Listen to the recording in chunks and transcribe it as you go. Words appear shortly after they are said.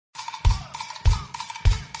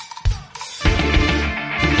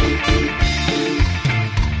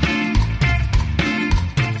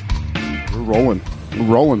rolling.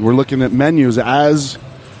 We're looking at menus as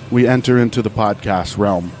we enter into the podcast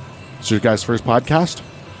realm. Is your guys' first podcast?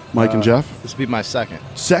 Mike and Jeff? This will be my second.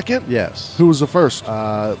 Second? Yes. Who was the first?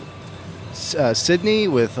 Sydney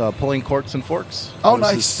with Pulling Corks and Forks. Oh, I was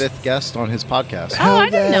nice. his fifth guest on his podcast. Oh, I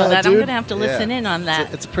didn't know that. dude. I'm going to have to listen in on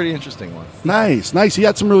that. It's a pretty interesting one. Nice. He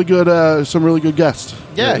had some really good guests.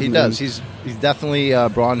 Yeah, he does. He's definitely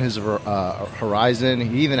broadened his horizon.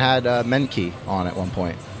 He even had Menke on at one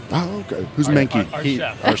point. Oh, okay. Who's Menke? Our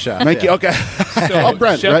chef. Our chef. Menke, yeah. okay. So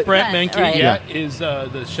Brent, Chef right? Brent Menke, Right. is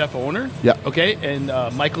the chef owner. Yeah. Okay, and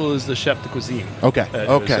Michael is the chef de cuisine. Okay.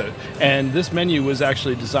 So- and this menu was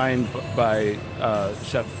actually designed by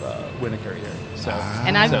Chef Winokur here. So,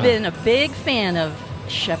 And I've been a big fan of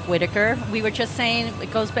Chef Whitaker. We were just saying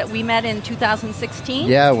it goes back. We met in 2016.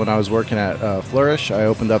 Yeah, when I was working at Flourish, I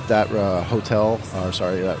opened up that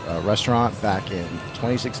restaurant back in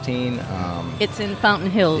 2016. It's in Fountain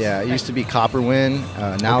Hills. Yeah, it used to be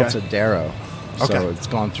Copperwind. Now Okay. it's a Darrow. So Okay. it's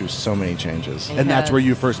gone through so many changes. And that's where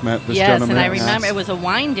you first met this Yes, gentleman? and I remember it was a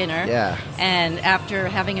wine dinner. Yeah. And after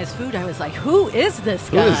having his food, I was like, "Who is this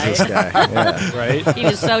Who guy?" is this guy? Yeah. right. He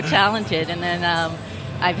was so talented. And then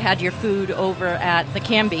I've had your food over at the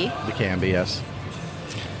Canby. The Canby, yes.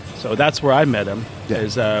 So that's where I met him. Yeah.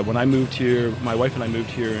 Is when I moved here. My wife and I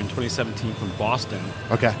moved here in 2017 from Boston.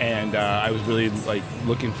 Okay. And I was really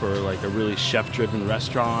looking for a really chef-driven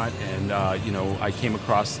restaurant, and I came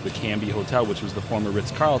across the Canby Hotel, which was the former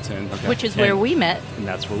Ritz-Carlton, Which is where we met. and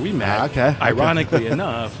that's where we met. Okay. Ironically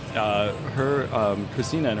enough, her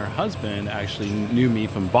Christina and her husband actually knew me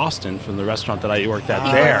from Boston, from the restaurant that I worked at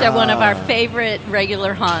there. They're one of our favorite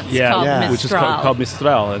regular haunts called which is Mistral. called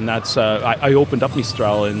Mistral, and that's I opened up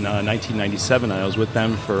Mistral in 1997. I was with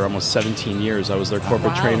them for almost 17 years. I was their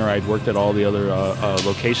corporate Wow. trainer. I'd worked at all the other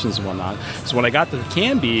locations and whatnot. So when I got to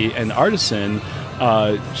Canby and Artisan,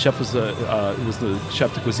 Chef was the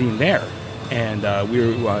chef de cuisine there. And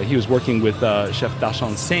he was working with Chef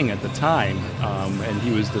Dashan Singh at the time, and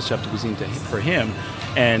he was the chef de cuisine for him.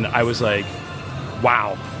 And I was like,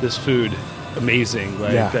 wow, this food, amazing.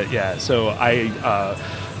 So I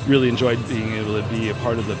really enjoyed being able to be a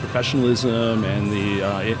part of the professionalism and the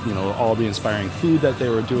all the inspiring food that they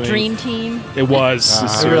were doing. Dream Team. It was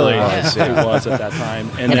sincerely, it was, yeah. it was at that time.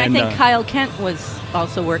 And then, I think Kyle Kent was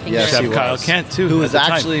also working Yes, there. Chef he Kyle was. Kent too, Who at was the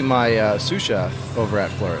time. actually my sous chef over at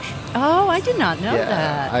Flourish. Oh, I did not know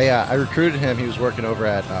that. I recruited him. He was working over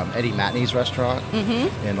at Eddie Matney's restaurant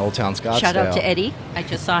in Old Town Scottsdale. Shout out to Eddie. I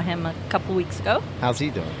just saw him a couple weeks ago. How's he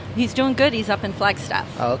doing? He's doing good. He's up in Flagstaff.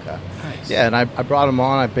 Oh, okay. Nice. Yeah, and I brought him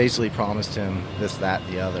on. I basically promised him this, that,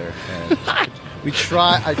 the other. And I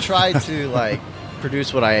tried to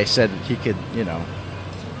produce what I said he could,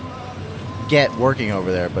 get working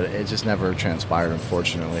over there, but it just never transpired,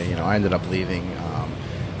 unfortunately. I ended up leaving.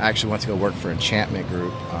 I actually went to go work for Enchantment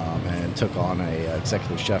Group and took on a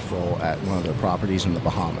executive chef role at one of their properties in the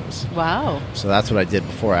Bahamas. Wow. So that's what I did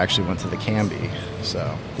before I actually went to the Canby.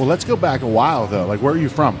 So, Well, let's go back a while, though. Where are you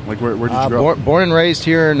from? Where did you grow up? born and raised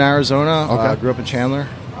here in Arizona. Okay. Grew up in Chandler.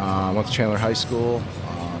 Went to Chandler High School.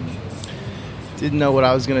 Didn't know what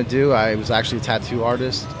I was going to do. I was actually a tattoo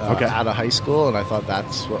artist out of high school, and I thought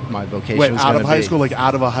that's what my vocation Wait, was out going of to high be. school?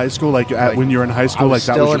 Out of a high school? When you were in high school? I was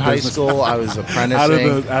that still was in your high business? school. I was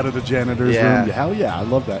apprenticing. out of the janitor's Yeah. room? Hell yeah, I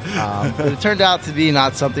love that. But it turned out to be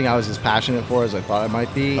not something I was as passionate for as I thought I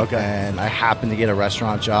might be. Okay. And I happened to get a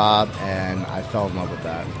restaurant job, and I fell in love with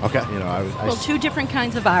that. Okay. Well, two different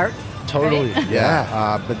kinds of art. Totally, Right?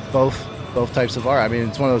 yeah. But both types of art. I mean,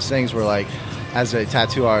 it's one of those things where, as a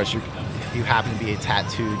tattoo artist, you happen to be a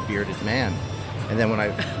tattooed, bearded man. And then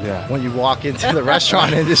when you walk into the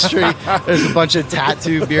restaurant industry, there's a bunch of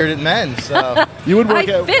tattooed, bearded men. So You would work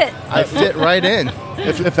I fit right in.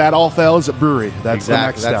 if that all fails at brewery, that's Exactly. the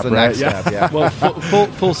next That's step, the right? next step, yeah. Well,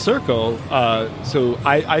 full circle. So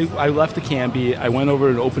I left the Canby. I went over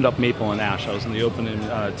and opened up Maple and Ash. I was in the opening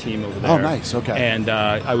team over there. Oh, nice. Okay. And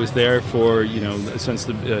I was there for since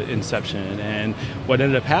the inception. And what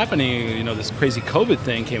ended up happening, this crazy COVID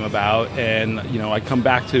thing came about, and I come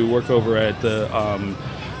back to work over at the.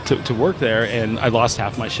 To work there, and I lost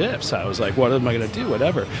half my shifts. I was like, what am I going to do?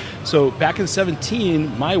 Whatever. So back in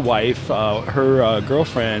 2017, my wife, her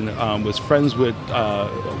girlfriend, was friends with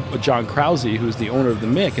John Krause, who's the owner of the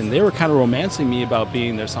Mick, and they were kind of romancing me about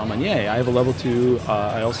being their sommelier. I have a level 2.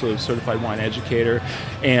 I also am a certified wine educator,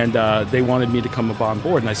 and they wanted me to come up on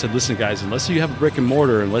board. And I said, listen, guys, unless you have a brick and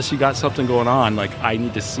mortar, unless you got something going on, I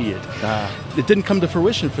need to see it. It didn't come to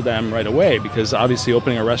fruition for them right away, because obviously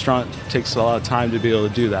opening a restaurant takes a lot of time to be able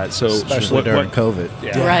to do that. that. So Especially during COVID.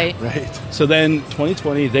 Yeah. Right. Right. So then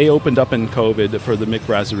 2020, they opened up in COVID for the Mick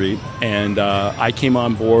Brasserie, and I came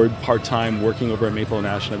on board part-time working over at Maple and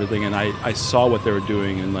Ash and everything, and I saw what they were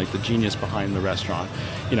doing and like the genius behind the restaurant.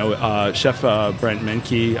 You know, Chef Brent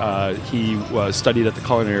Menke, he studied at the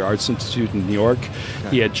Culinary Arts Institute in New York. Okay.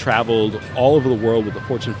 He had traveled all over the world with the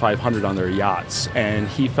Fortune 500 on their yachts, and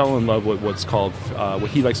he fell in love with what's called, what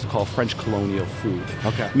he likes to call French colonial food.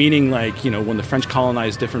 Okay. Meaning, like, you know, when the French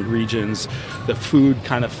colonized different regions, the food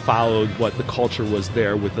kind of followed what the culture was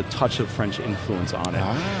there with a touch of French influence on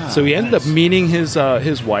it. So he ended up meeting his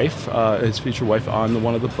wife, his future wife, on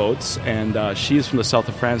one of the boats, and she is from the south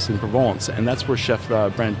of France in Provence, and that's where Chef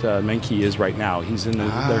Brent Menke is right now. He's in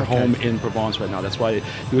their home in Provence right now. That's why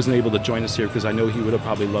he wasn't able to join us here, because I know he would have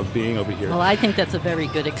probably loved being over here. Well, I think that's a very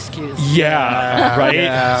good excuse. Yeah, right?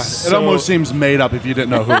 Yeah. So, it almost seems made up if you didn't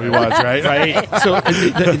know who he was, right? Right. So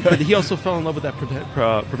but he also fell in love with that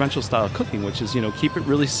provincial style of cooking, which is, you know, keep it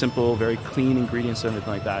really simple, very clean ingredients and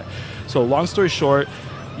everything like that. So long story short,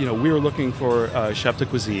 you know, we were looking for chef de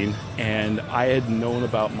cuisine, and I had known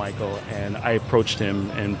about Michael, and I approached him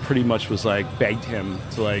and pretty much was like, begged him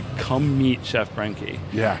to like come meet Chef Brenke.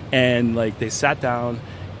 Yeah. And like they sat down,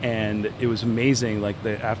 and it was amazing. Like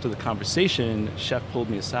after the conversation, Chef pulled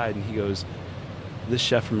me aside and he goes, "This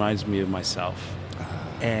chef reminds me of myself."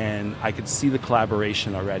 And I could see the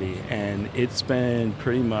collaboration already, and it's been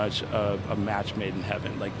pretty much a match made in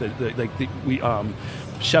heaven. Like we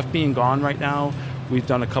Chef being gone right now, we've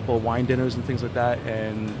done a couple of wine dinners and things like that,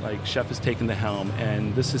 and like Chef has taken the helm,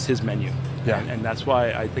 and this is his menu. Yeah. And that's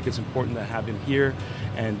why I think it's important to have him here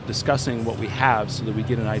and discussing what we have so that we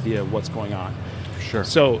get an idea of what's going on. Sure.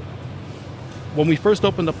 So when we first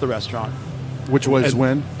opened up the restaurant, which was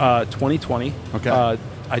when? 2020. Okay.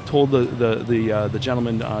 I told the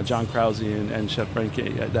gentleman, John Krause and Chef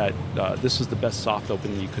Brenke, that this was the best soft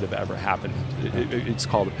opening you could have ever happened. It's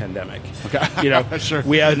called a pandemic. Okay. You know, Sure.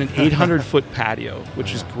 We had an 800-foot patio,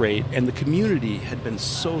 which was great, and the community had been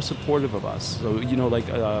so supportive of us. So, you know, like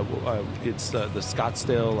it's the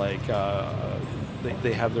Scottsdale, like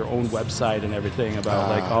they have their own website and everything about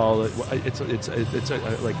like all it's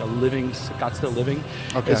like a living Scottsdale living,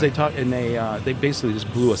 okay. as they talk, and they basically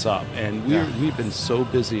just blew us up, and we've been so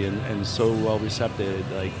busy and so well receptive.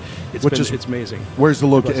 Like it's amazing. Where's the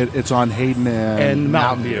location? It's on Hayden and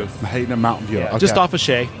Mountain View. Hayden and Mountain View. Yeah, okay. just off of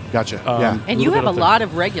Shea. Gotcha. And you have a lot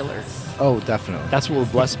of regulars. Oh, definitely. That's what we're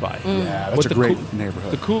blessed by. Yeah, that's a great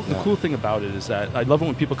neighborhood. The cool thing about it is that I love it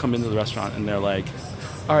when people come into the restaurant and they're like,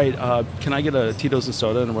 "All right, can I get a Tito's and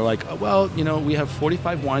soda?" And we're like, "Oh, well, you know, we have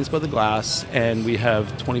 45 wines by the glass and we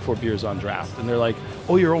have 24 beers on draft." And they're like,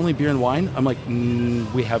 "Oh, you're only beer and wine?" I'm like,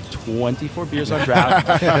 "We have 24 beers on draft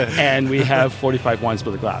and we have 45 wines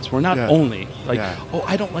by the glass. We're not only like, oh,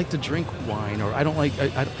 I don't like to drink wine, or I don't like."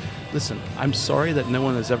 Listen, I'm sorry that no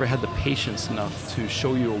one has ever had the patience enough to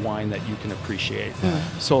show you a wine that you can appreciate.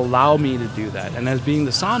 So allow me to do that. And as being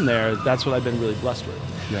the som there, that's what I've been really blessed with.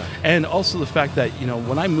 Yeah. And also the fact that, you know,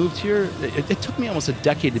 when I moved here, it took me almost a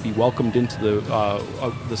decade to be welcomed into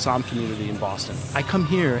the som community in Boston. I come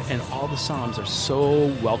here and all the soms are so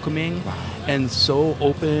welcoming and so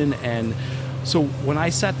open. And so when I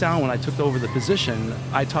sat down, when I took over the position,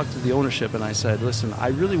 I talked to the ownership and I said, "Listen, I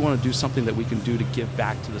really want to do something that we can do to give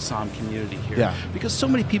back to the som community here." Yeah. Because so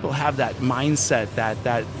many people have that mindset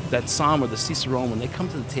that som or the Cicerone, when they come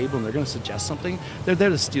to the table and they're going to suggest something, they're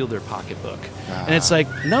there to steal their pocketbook. And it's like,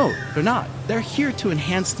 no, they're not. They're here to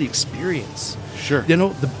enhance the experience. Sure. You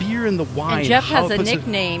know, the beer and the wine. And Jeff has a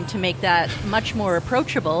nickname to make that much more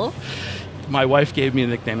approachable. My wife gave me a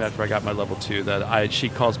nickname after I got my level 2 that she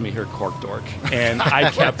calls me her cork dork, and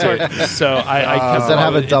I kept it. So I kept does that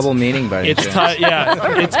have a double meaning by any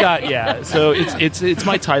chance? So it's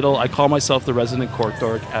my title. I call myself the resident cork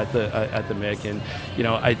dork at the Mick, and you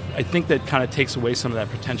know I think that kind of takes away some of that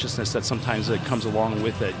pretentiousness that sometimes it comes along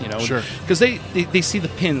with it. You know, sure. Because they see the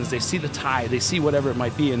pins, they see the tie, they see whatever it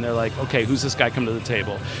might be, and they're like, okay, who's this guy come to the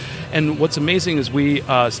table? And what's amazing is we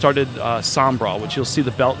started Sombra, which you'll see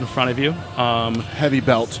the belt in front of you. Heavy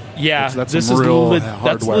belt. Yeah, that's some real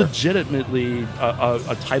hardware. That's legitimately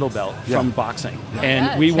a title belt from boxing,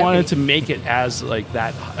 and we wanted to make it as like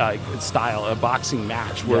that style, a boxing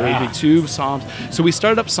match where we did 2 Soms. So we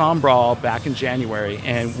started up Som Brawl back in January,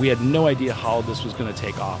 and we had no idea how this was going to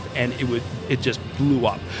take off, and it just blew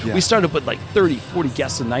up. Yeah. We started with like 30, 40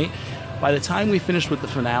 guests a night. By the time we finished with the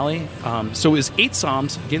finale, so it was 8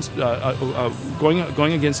 Soms against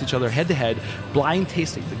going against each other head to head, blind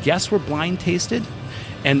tasting. The guests were blind tasted,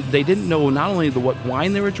 and they didn't know not only what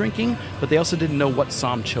wine they were drinking, but they also didn't know what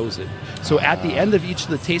Som chose it. So at the end of each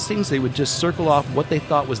of the tastings, they would just circle off what they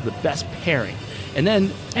thought was the best pairing. And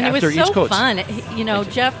then And after it was so each coach, fun. You know,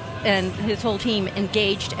 Jeff and his whole team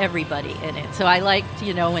engaged everybody in it. So I liked,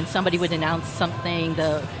 you know, when somebody would announce something,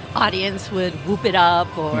 the audience would whoop it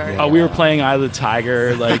up, or we were playing Eye of the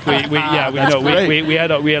Tiger. Like we great. we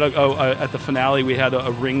had at the finale we had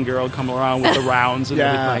a ring girl come around with the rounds and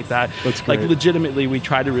everything like that. That's like great. legitimately, we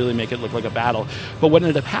tried to really make it look like a battle. But what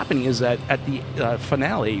ended up happening is that at the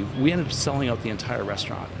finale, we ended up selling out the entire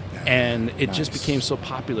restaurant. And it just became so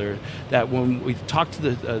popular that when we talked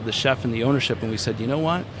to the chef and the ownership, and we said, you know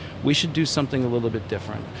what, we should do something a little bit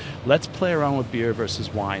different. Let's play around with beer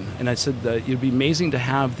versus wine. And I said that it'd be amazing to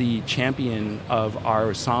have the champion of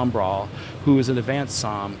our Somm Brawl, who is an advanced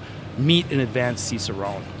Somm, meet an advanced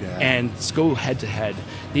Cicerone and go head to head.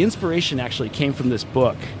 The inspiration actually came from this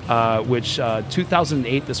book, which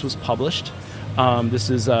 2008 this was published. This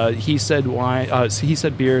is he said wine. He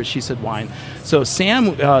said beer. She said wine. So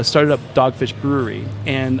Sam started up Dogfish Brewery,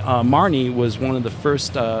 and Marnie was one of the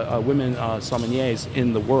first women sommeliers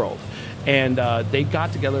in the world. And they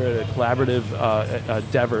got together at a collaborative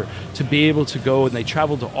endeavor to be able to go, and they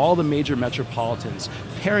traveled to all the major metropolitans,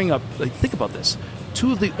 pairing up. Like, think about this: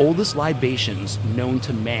 2 of the oldest libations known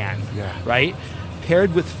to man, right?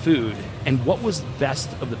 Paired with food, and what was the best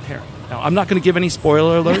of the pairing? Now, I'm not going to give any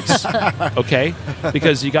spoiler alerts, okay?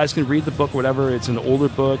 Because you guys can read the book, whatever. It's an older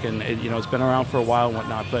book, and it's been around for a while and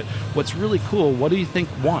whatnot. But what's really cool, what do you think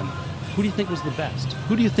won? Who do you think was the best?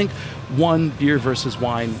 Who do you think won beer versus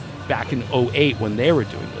wine back in 2008 when they were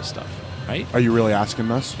doing this stuff, right? Are you really asking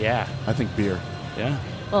this? Yeah. I think beer. Yeah.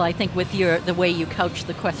 well, I think with the way you couch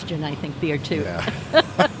the question, I think beer too. Yeah.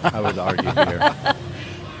 I would argue beer.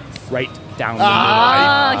 Right down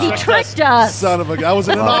the middle. He tricked us. Son of a... That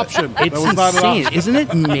wasn't an option. It's that was not an insane. option. Isn't it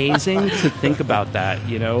amazing to think about that?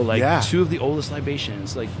 You know, like Yeah. 2 of the oldest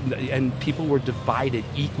libations, like, and people were divided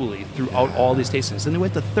equally throughout all these tastings. And they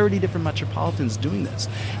went to 30 different metropolitans doing this,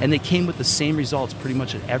 and they came with the same results pretty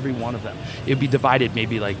much at every one of them. It'd be divided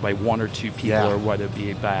maybe like by 1 or 2 people or what it'd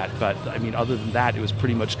be bad, but I mean, other than that, it was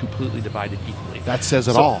pretty much completely divided equally. That says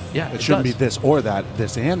it all. Yeah, it shouldn't be this or that,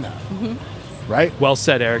 this and that. Right? Well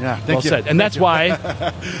said, Eric. Yeah, thank well you. said. And that's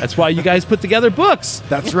why you guys put together books.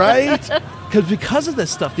 That's right. Because of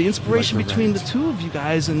this stuff, the inspiration Like the between rant. the 2 of you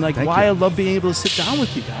guys, and like Thank why you. I love being able to sit down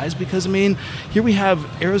with you guys. Because I mean, here we have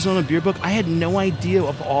Arizona Beer Book. I had no idea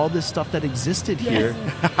of all this stuff that existed here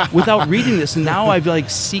without reading this, and now I've like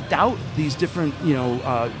seeked out these different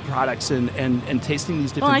products and tasting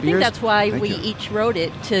these different Well, I think beers. that's why Thank we you. each wrote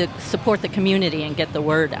it, to support the community and get the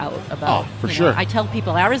word out about. Oh, for you know, sure. I tell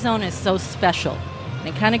people Arizona is so special. And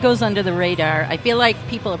it kind of goes under the radar. I feel like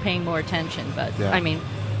people are paying more attention, but Yeah. I mean,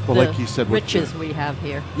 Well, the like you said, with riches the- we have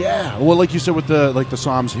here. Yeah. Well, like you said with the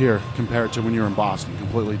Somms here compared to when you were in Boston,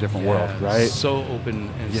 completely different world, right? So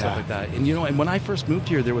open and stuff like that. And and when I first moved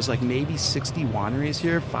here, there was like maybe 60 wineries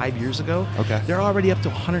here 5 years ago. Okay. They're already up to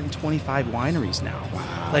 125 wineries now.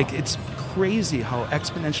 Wow. Like, it's crazy how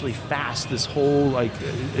exponentially fast this whole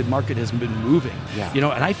market has been moving. Yeah.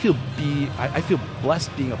 And I feel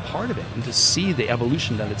blessed being a part of it and to see the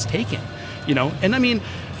evolution that it's taken. And I mean,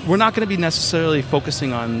 we're not going to be necessarily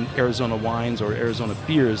focusing on Arizona wines or Arizona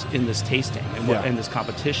beers in this tasting and in this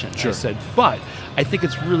competition. Sure. I said, but I think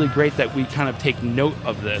it's really great that we kind of take note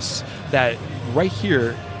of this, that right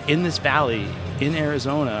here in this valley in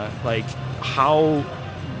Arizona, like how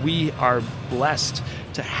we are blessed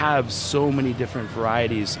to have so many different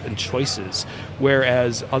varieties and choices,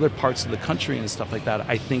 whereas other parts of the country and stuff like that,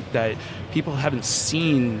 I think that people haven't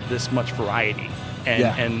seen this much variety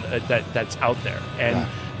and that's out there. And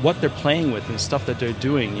what they're playing with and stuff that they're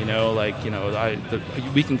doing,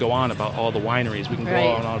 we can go on about all the wineries, we can go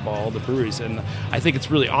on about all the breweries, and I think it's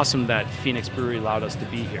really awesome that Phoenix Brewery allowed us to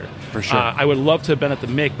be here. For sure. I would love to have been at the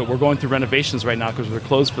MIC, but we're going through renovations right now because we're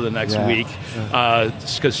closed for the next week,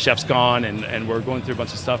 just because Chef's gone, and we're going through a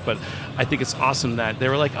bunch of stuff, but I think it's awesome that they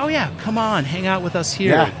were like, oh yeah, come on, hang out with us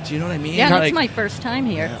here. Yeah. Do you know what I mean? Yeah, that's Like, my first time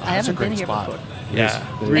here. I That's a haven't been great here spot. before.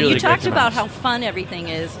 yeah, Really And you great talked to about know. how fun everything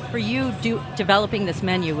is. For you, developing this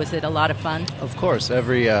menu, was it a lot of fun? Of course,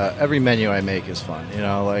 every menu I make is fun.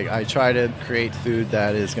 Like I try to create food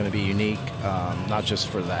that is going to be unique, not just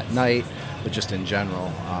for that night, but just in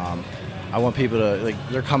general. I want people to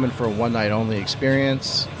they're coming for a one night only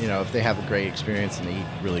experience. If they have a great experience and they eat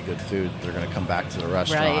really good food, they're going to come back to the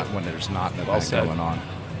restaurant when there's not an event said. going on.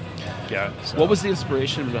 Yeah. So- What was the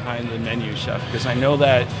inspiration behind the menu, Chef? Because I know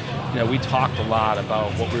that we talked a lot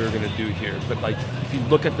about what we were going to do here, but if you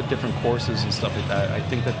look at the different courses and stuff like that, I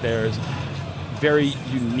think that there's very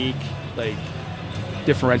unique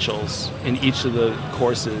differentials in each of the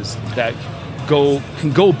courses that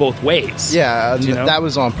can go both ways. Yeah, you know? that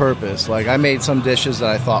was on purpose. Like, I made some dishes that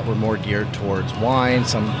I thought were more geared towards wine,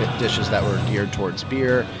 some dishes that were geared towards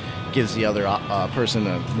beer. Gives the other person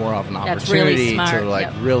more of an That's really opportunity smart, to like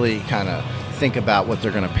yep. really kind of think about what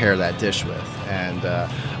they're going to pair that dish with. And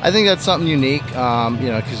I think that's something unique,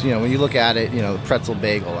 because when you look at it, the pretzel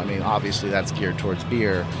bagel. I mean, obviously that's geared towards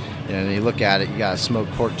beer. And you look at it, you got a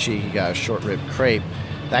smoked pork cheek, you got a short rib crepe.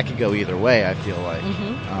 That could go either way, I feel like.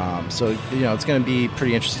 So it's going to be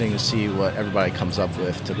pretty interesting to see what everybody comes up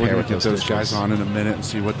with to We're pair going with to get those those guys dishes. on in a minute and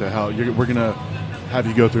see what the hell. We're going to have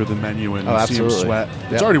you go through the menu and see them absolutely. sweat.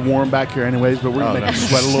 Yep. It's already warm back here anyways, but we're going to make them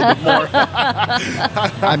sweat a little bit more.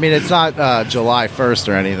 I mean, it's not July 1st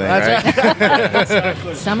or anything,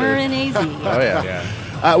 right? Summer in AZ. Oh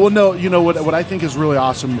yeah. Well, no, what I think is really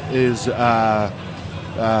awesome is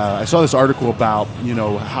I saw this article about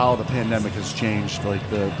how the pandemic has changed like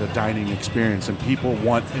the dining experience, and people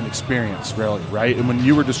want an experience, really, right? And when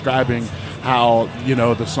you were describing how the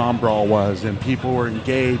Sombral was, and people were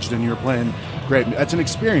engaged, and you were playing great, that's an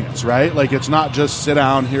experience, right? Like, it's not just sit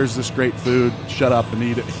down, here's this great food, shut up and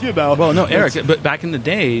eat it. Well, no, Eric, but back in the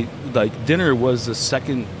day, like, dinner was the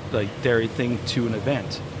second dairy thing to an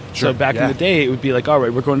event. Sure, So back yeah. in the day, it would be like, all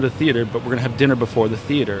right, we're going to the theater, but we're going to have dinner before the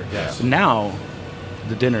theater. Yes. Now,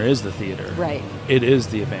 the dinner is the theater. Right. It is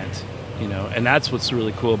the event, and that's what's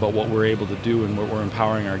really cool about what we're able to do, and what we're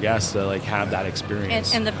empowering our guests to have that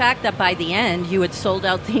experience. And the fact that by the end you had sold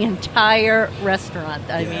out the entire restaurant.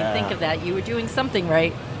 I mean, Yeah. think of that. You were doing something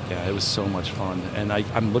right. Yeah, it was so much fun, and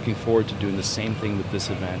I'm looking forward to doing the same thing with this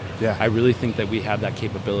event. Yeah. I really think that we have that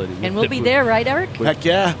capability. And we'll be there, right, Eric? Heck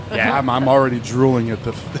yeah. Yeah. I'm already drooling at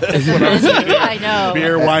the I know.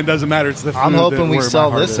 beer, wine, doesn't matter. It's the food. I'm hoping that we where my sell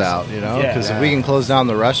heart this is. out, because Yeah. if we can close down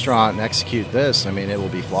the restaurant and execute this, I mean, it will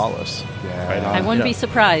be flawless. Yeah. Right on. I wouldn't Yeah. be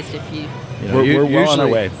surprised if you. We're well on our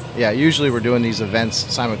usually- way. Yeah, usually we're doing these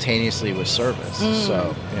events simultaneously with service,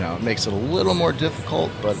 so it makes it a little more difficult,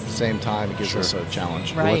 but at the same time, it gives us a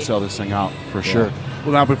challenge. Right. Well, let's sell this thing out for sure.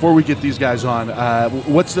 Well, now before we get these guys on,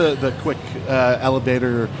 what's the quick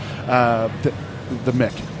elevator, the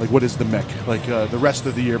Mick? Like, what is the Mick? Like the rest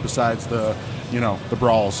of the year besides the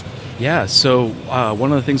brawls. Yeah, so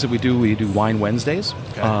one of the things that we do Wine Wednesdays.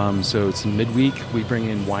 Okay. So it's midweek. We bring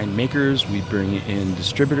in winemakers, we bring in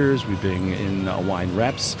distributors, we bring in wine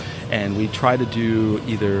reps, and we try to do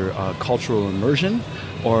either cultural immersion,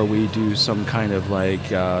 or we do some kind of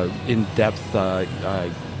in-depth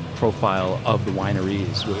profile of the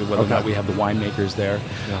wineries, whether or not we have the winemakers there.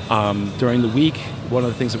 Yeah. During the week, one of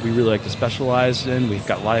the things that we really like to specialize in, we've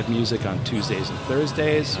got live music on Tuesdays and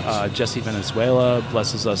Thursdays. Jesse Venezuela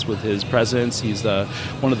blesses us with his presence. He's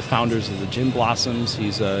one of the founders of the Gin Blossoms.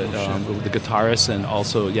 He's the guitarist, and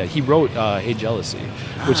also, he wrote Hey Jealousy,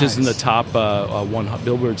 which is in the top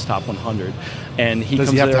Billboard's top 100. And he Does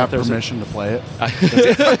comes he have there to have Thursday- permission to play it?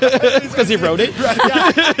 It's because he wrote it.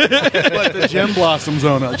 Like the Gem Blossoms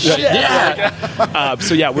own it.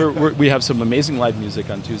 We have some amazing live music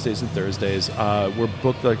on Tuesdays and Thursdays. We're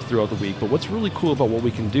booked throughout the week. But what's really cool about what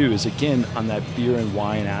we can do is, again, on that beer and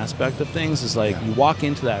wine aspect of things, is you walk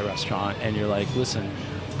into that restaurant and you're like, listen,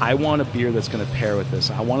 I want a beer that's going to pair with this.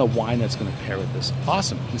 I want a wine that's going to pair with this.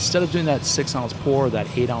 Awesome. Instead of doing that 6-ounce pour or that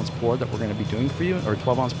 8-ounce pour that we're going to be doing for you, or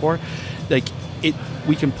 12-ounce pour,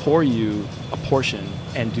 we can pour you a portion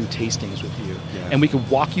and do tastings with you. Yeah. And we can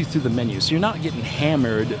walk you through the menu. So you're not getting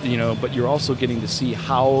hammered, but you're also getting to see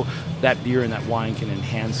how that beer and that wine can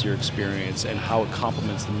enhance your experience and how it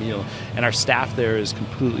complements the meal. And our staff there is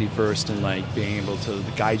completely versed in being able to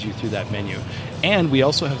guide you through that menu. And we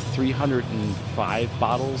also have 305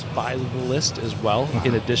 bottles by the list as well,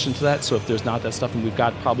 in addition to that. So if there's not that stuff, and we've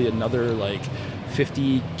got probably another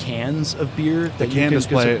 50 cans of beer. The can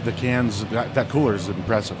display, the cans, that cooler is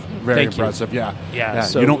impressive. Very Thank you. impressive, yeah. Yeah,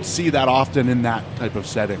 so- you don't see that often in that type of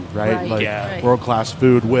setting, right? Right, Like yeah. world-class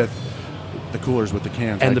food with the coolers with the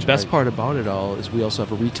cans. And the best part about it all is we also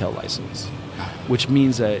have a retail license, which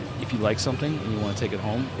means that if you like something and you want to take it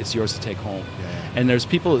home, it's yours to take home. Yeah. And there's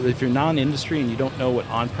people, if you're non-industry and you don't know what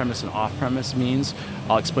on-premise and off-premise means,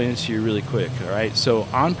 I'll explain it to you really quick, all right? So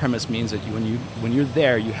on-premise means that when you're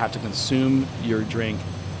there, you have to consume your drink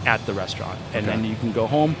at the restaurant. And then you can go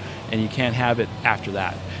home and you can't have it after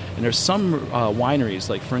that. And there's some wineries,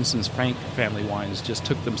 like for instance, Frank Family Wines just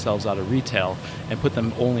took themselves out of retail and put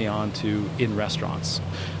them only onto in restaurants.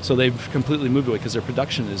 So they've completely moved away because their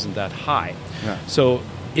production isn't that high. Yeah. So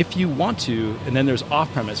if you want to, and then there's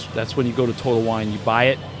off-premise, that's when you go to Total Wine, you buy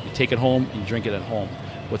it, you take it home, and you drink it at home.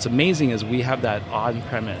 What's amazing is we have that on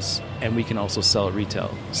premise, and we can also sell at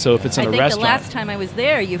retail. So if it's in I a think restaurant, the last time I was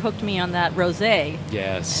there, you hooked me on that rosé,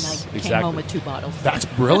 yes, and I came home with 2 bottles. That's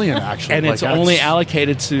brilliant, actually. and Like, it's that's- only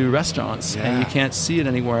allocated to restaurants, and you Yeah. can't see it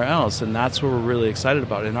anywhere else. And that's what we're really excited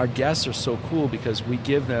about. And our guests are so cool because we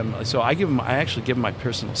give them. So I actually give them my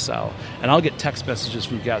personal cell, and I'll get text messages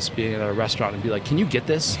from guests being at a restaurant and be like, "Can you get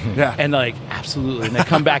this?" Yeah. And like, absolutely. And they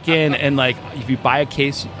come back in, and like, if you buy a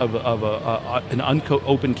case of an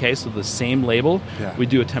open case of the same label, Yeah. we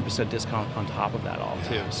do a 10% discount on top of that all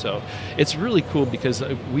too. So it's really cool because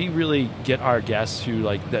we really get our guests who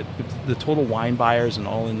like that, the total wine buyers and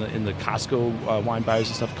all in the Costco wine buyers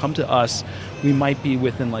and stuff come to us. We might be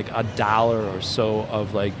within like $1 or so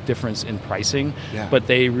of like difference in pricing, Yeah. but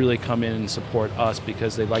they really come in and support us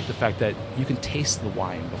because they like the fact that you can taste the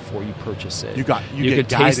wine before you purchase it. You can get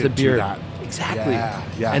taste the guided to beer. that. Exactly. Yeah,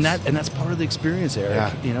 yes. And that's part of the experience, Eric.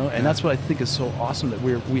 Yeah. You know, and that's what I think is so awesome that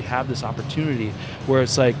we have this opportunity where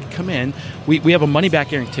it's like, come in, we have a money back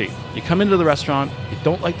guarantee. You come into the restaurant, you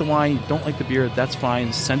don't like the wine, you don't like the beer, that's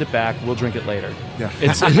fine. Send it back. We'll drink it later. Yeah.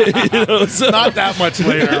 It's you know, so, Not that much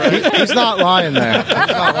later, right? He's not lying there. He's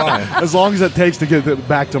not lying. As long as it takes to get it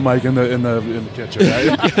back to Mike in the kitchen,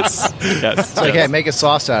 right? yes. It's like, hey, make a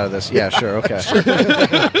sauce out of this. Yeah, sure, okay.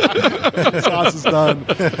 Sauce is done.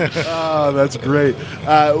 Oh, that's great.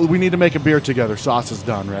 We need to make a beer together. Sauce is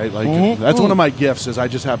done, right? Like that's one of my gifts is I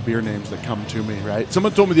just have beer names that come to me, right?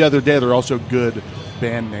 Someone told me the other day they're also good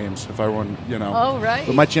band names if everyone, you know. Oh, right.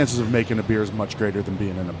 But my chances of making a beer is much greater than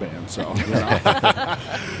being in a band, so, you know.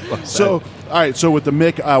 So, all right, so with the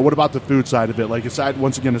Mick, what about the food side of it? Like aside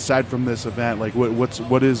from this event, like what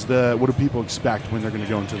do people expect when they're going to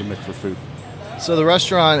go into the Mick for food? So the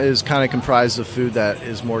restaurant is kind of comprised of food that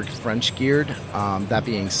is more French geared. That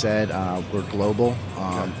being said, we're global.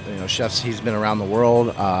 You know, chefs. He's been around the world.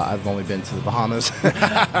 I've only been to the Bahamas,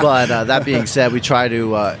 but that being said, we try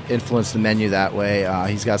to influence the menu that way.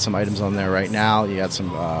 He's got some items on there right now. You got some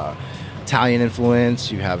Italian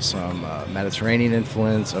influence. You have some Mediterranean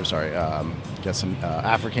influence. I'm sorry. You got some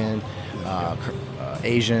African.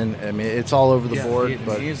 Asian. I mean, it's all over the board.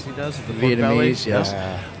 But Vietnamese, he does the pork belly. Vietnamese, yes.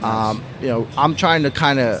 Nice. You know, I'm trying to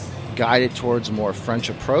kind of guide it towards a more French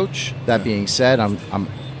approach. That being said, I'm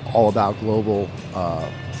all about global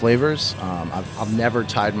flavors. I've never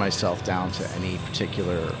tied myself down to any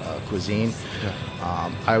particular cuisine.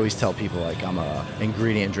 I always tell people like I'm a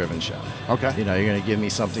ingredient-driven chef. Okay. You know, you're going to give me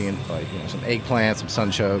something like some eggplant, some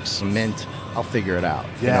sunchokes, some mint. I'll figure it out.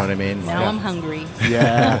 You know what I mean? Now I'm hungry.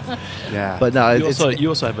 Yeah. Yeah. But no, You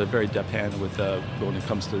also have a very deft hand with when it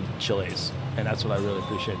comes to chilies, and that's what I really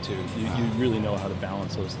appreciate too. You really know how to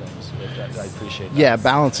balance those things. I appreciate that. Yeah,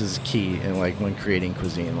 balance is key in like when creating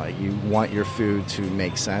cuisine. Like you want your food to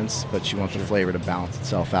make sense, but you want the flavor to balance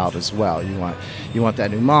itself out as well. You want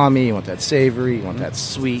that umami, you want that savory, you want that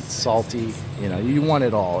sweet, salty. You know, you want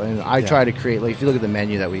it all. And I try to create. Like if you look at the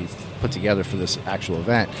menu that we put together for this actual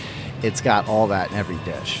event, it's got all that in every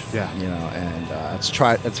dish. Yeah. You know, and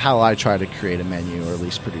that's how I try to create a menu or at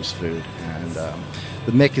least produce food. And the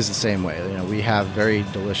Mick is the same way. You know, we have very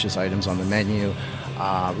delicious items on the menu.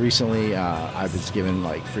 Recently, I was given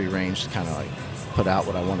like free range to kind of like put out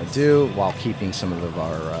what I want to do while keeping some of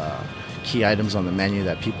our key items on the menu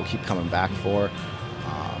that people keep coming back for.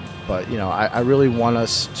 But, you know, I really want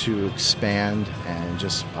us to expand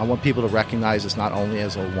and I want people to recognize us not only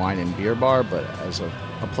as a wine and beer bar, but as a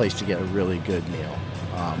place to get a really good meal.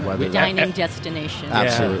 Whether Dining destination.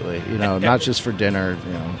 Absolutely. You know, not just for dinner,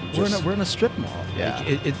 you know. We're in a strip mall. Yeah.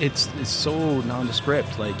 Like, it's so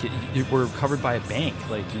nondescript. Like we're covered by a bank.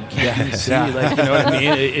 Like you can't even see. Like you know what I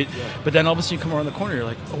mean. But then all of a sudden you come around the corner, you're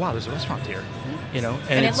like, oh wow, there's a restaurant here. You know,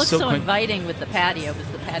 And it it's looks so quaint. inviting with the patio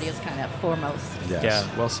because the patio's kind of foremost. Yes.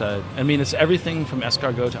 Yeah, well said. I mean, it's everything from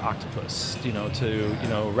escargot to octopus, you know, to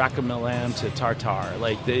rack of lamb to tartare.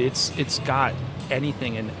 Like it's got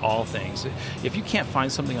anything and all things. If you can't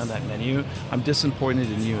find something on that menu, I'm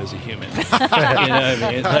disappointed in you as a human. You know what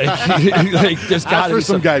I mean? Like there's got to be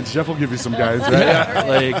some guides. Jeff will give you some guides, right? Yeah,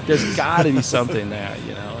 like there's got to be something there,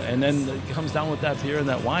 you know. And then it comes down with that beer and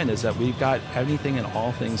that wine is that we've got anything and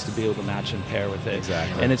all things to be able to match and pair with it.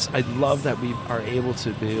 Exactly. And I love that we are able to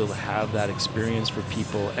be able to have that experience for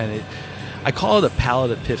people. And I call it a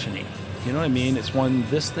palate epiphany. You know what I mean? It's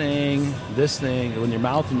this thing, when your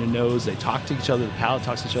mouth and your nose, they talk to each other, the palate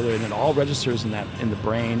talks to each other, and it all registers in the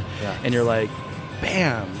brain. Yeah. And you're like,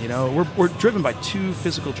 bam, you know, we're driven by two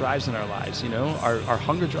physical drives in our lives, you know, our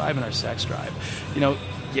hunger drive and our sex drive. You know,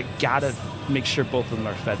 you gotta make sure both of them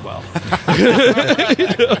are fed well.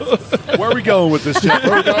 Where are we going with this, Jeff?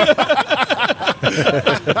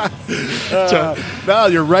 No,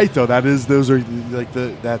 you're right though. Those are like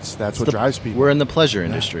that's what drives people. We're in the pleasure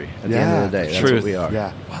industry at the end of the day. That's Truth. what we are.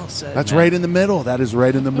 Yeah. Well said. That's man. right in the middle. That is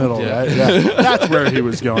right in the middle. Yeah. Right? Yeah. That's where he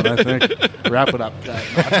was going, I think. Wrap it up.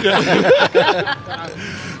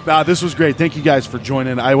 Nah, this was great. Thank you guys for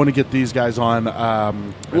joining. I want to get these guys on.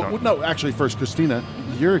 No, actually, first, Christina,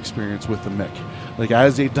 your experience with the Mick. Like,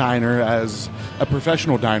 as a diner, as a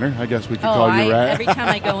professional diner, I guess we could call you, right? Every time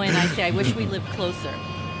I go in, I say, I wish we lived closer.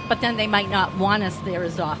 But then they might not want us there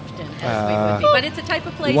as often as we would be. But it's a type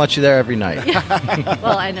of place. We want you there every night.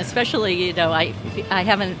 Well, and especially, I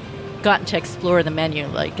haven't gotten to explore the menu.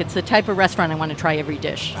 Like, it's the type of restaurant I want to try every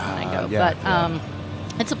dish when I go. Yeah, but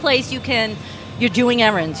it's a place you're doing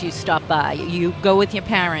errands, you stop by, you go with your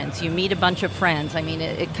parents, you meet a bunch of friends. I mean,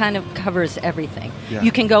 it kind of covers everything. Yeah.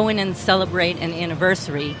 You can go in and celebrate an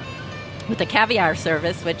anniversary with the caviar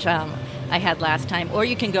service, which I had last time, or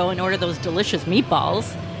you can go and order those delicious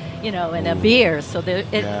meatballs, and a beer. So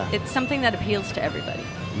it's something that appeals to everybody.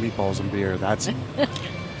 Meatballs and beer. That's.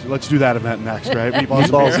 Let's do that event next, right?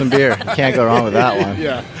 Meatballs and beer. You can't go wrong with that one.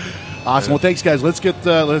 Yeah. Awesome. Well, thanks, guys. Let's get.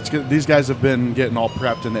 These guys have been getting all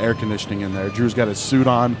prepped in the air conditioning in there. Drew's got his suit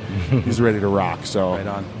on. He's ready to rock. So, Right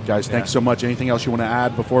on. guys, thanks so much. Anything else you want to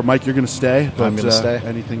add before Mike? You're going to stay. I'm going to stay.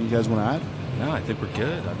 Anything you guys want to add? No, I think we're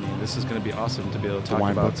good. I mean, this is going to be awesome to be able to talk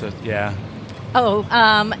wine about. book? Yeah.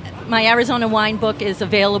 My Arizona wine book is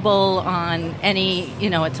available on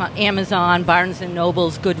it's on Amazon, Barnes &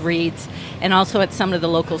 Nobles, Goodreads, and also at some of the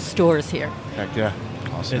local stores here. Heck yeah.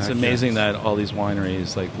 Awesome. It's Heck amazing yeah. that all these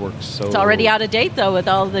wineries work so. It's already out of date, though, with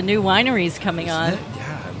all the new wineries coming on.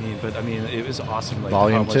 Yeah, I mean, it was awesome.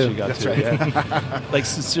 Volume how much 2. you got That's to. right. Yeah.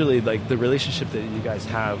 Sincerely, the relationship that you guys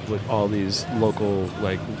have with all these local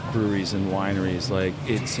breweries and wineries,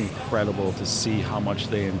 it's incredible to see how much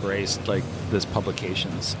they embraced this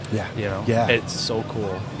publications. Yeah. Yeah. It's so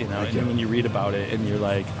cool. And when you read about it and you're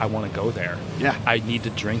like, I want to go there. Yeah. I need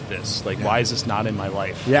to drink this. Why is this not in my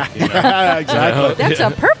life? Yeah. Exactly. That's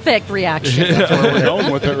a perfect reaction. That's where we're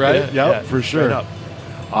going with it, right? Yep, Yeah, for straight sure. up.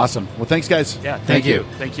 Awesome. Well, thanks, guys. Yeah, Thank you.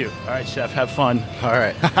 Thank you. All right, Chef, have fun. All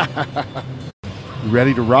right. You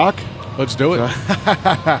ready to rock? Let's do it. All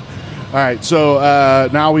right. So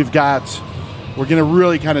now we're going to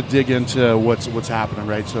really kind of dig into what's happening,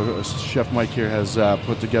 right? So Chef Mike here has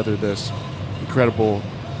put together this incredible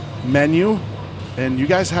menu, and you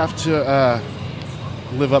guys have to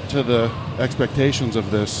live up to the expectations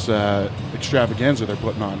of this extravaganza they're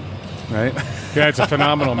putting on, right? Yeah, it's a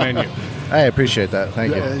phenomenal menu. I appreciate that.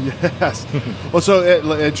 Thank you. Yes. Well, so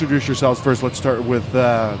introduce yourselves first. Let's start with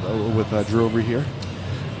Drew over here.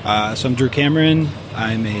 So I'm Drew Cameron.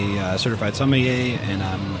 I'm a certified sommelier, and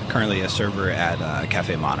I'm currently a server at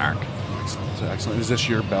Cafe Monarch. Excellent. Is this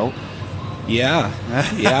your belt? Yeah.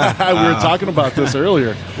 We were talking about this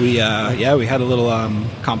earlier. We had a little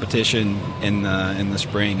competition in the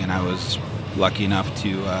spring, and I was lucky enough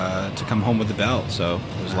to come home with the belt. So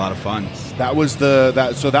it was a lot of fun. That was the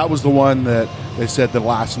one that they said the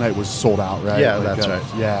last night was sold out, right? Yeah, that's right.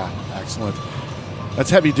 Yeah, excellent. That's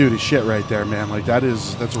heavy duty shit right there, man.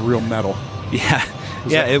 That's a real medal. Yeah.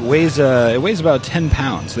 Yeah, it weighs about 10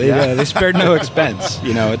 pounds. They spared no expense.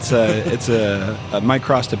 It's a my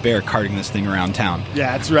cross to bear carting this thing around town.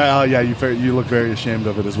 Yeah, that's right. Oh, yeah, you look very ashamed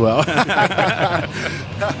of it as well.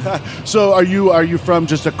 So, are you from,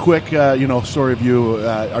 just a quick story of you?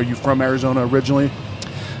 Are you from Arizona originally?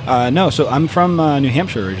 No, so I'm from New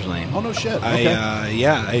Hampshire originally. Oh no shit.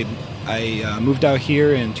 Okay. I moved out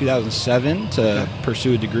here in 2007 to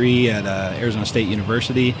pursue a degree at Arizona State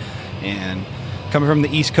University, and coming from the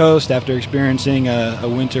East Coast after experiencing a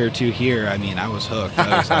winter or two here, I mean, I was hooked.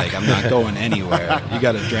 I was like, I'm not going anywhere. You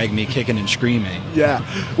got to drag me kicking and screaming. Yeah.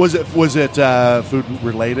 Was it food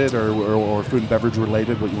related or food and beverage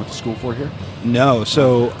related, what you went to school for here? No.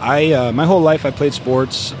 So I my whole life I played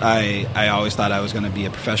sports. I always thought I was going to be a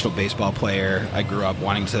professional baseball player. I grew up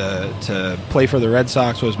wanting to play for the Red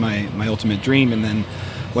Sox was my ultimate dream, and then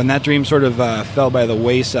when that dream sort of fell by the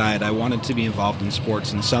wayside, I wanted to be involved in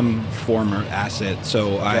sports in some form or asset.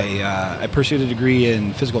 So I pursued a degree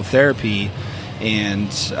in physical therapy, and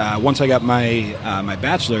once I got my my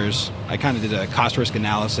bachelor's, I kind of did a cost-risk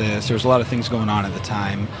analysis. There was a lot of things going on at the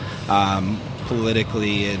time,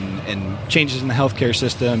 politically, and changes in the healthcare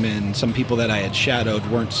system, and some people that I had shadowed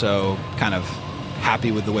weren't so kind of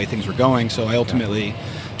happy with the way things were going. So I ultimately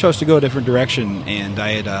chose to go a different direction, and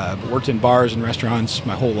I had worked in bars and restaurants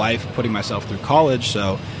my whole life, putting myself through college,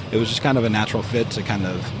 so it was just kind of a natural fit to kind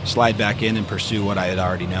of slide back in and pursue what I had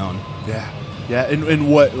already known. Yeah.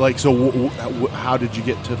 And what, how did you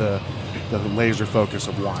get to the laser focus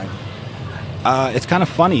of wine? It's kind of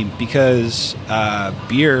funny because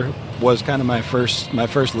beer was kind of my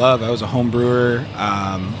first love. I was a home brewer.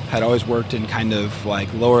 Had always worked in kind of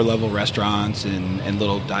like lower level restaurants and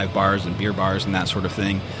little dive bars and beer bars and that sort of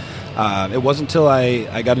thing. It wasn't until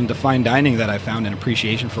I got into fine dining that I found an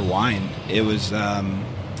appreciation for wine. It was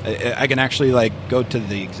I can actually like go to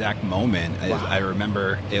the exact moment. Wow. I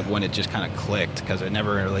remember it when it just kind of clicked because I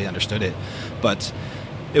never really understood it. But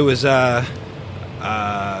it was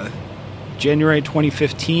January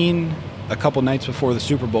 2015. A couple nights before the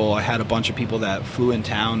Super Bowl, I had a bunch of people that flew in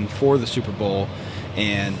town for the Super Bowl,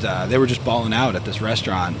 and they were just balling out at this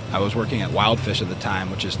restaurant. I was working at Wildfish at the time,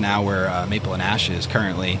 which is now where Maple and Ash is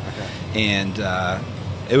currently. Okay. And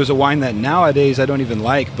it was a wine that nowadays I don't even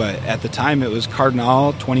like, but at the time it was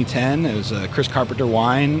Cardinal 2010. It was a Chris Carpenter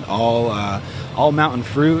wine, all mountain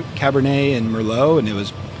fruit, Cabernet and Merlot, and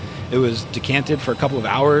it was decanted for a couple of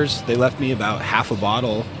hours. They left me about half a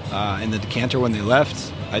bottle in the decanter when they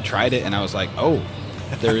left. I tried it and I was like, oh,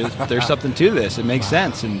 there's something to this. It makes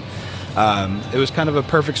sense. And it was kind of a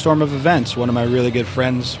perfect storm of events. One of my really good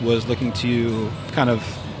friends was looking to kind of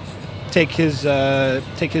take his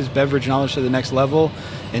beverage knowledge to the next level,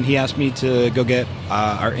 and he asked me to go get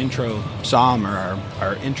our intro somm, or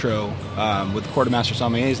our intro with the Quartermaster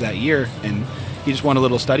Sommeliers that year, and he just wanted a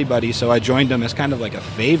little study buddy, so I joined him as kind of like a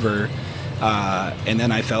favor. And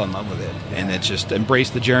then I fell in love with it, and it just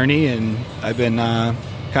embraced the journey, and I've been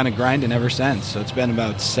kind of grinding ever since. So it's been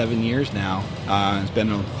about 7 years now. It's been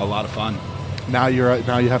a lot of fun. Now you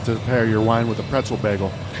have to pair your wine with a pretzel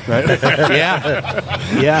bagel, right? yeah.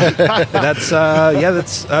 That's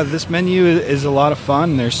this menu is a lot of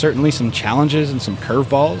fun. There's certainly some challenges and some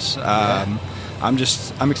curveballs.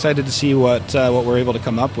 I'm excited to see what we're able to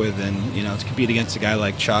come up with, and to compete against a guy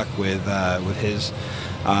like Chuck with his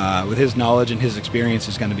knowledge and his experience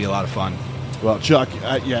is going to be a lot of fun. Well, Chuck,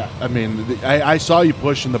 I saw you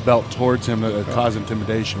pushing the belt towards him to cause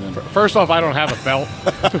intimidation. And first off, I don't have a belt.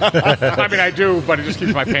 I mean, I do, but it just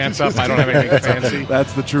keeps my pants up. I don't have anything fancy.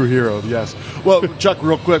 That's the true hero, yes. Well, Chuck,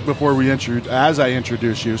 real quick before we as I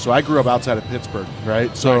introduce you, so I grew up outside of Pittsburgh,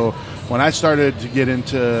 right? So when I started to get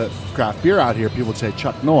into craft beer out here, people would say,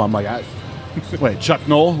 Chuck Knoll. I'm like, wait, Chuck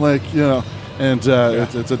Knoll? Like, and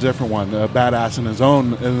it's a different one, badass in his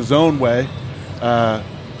own way.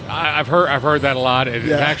 I've heard that a lot.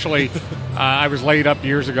 Actually, I was laid up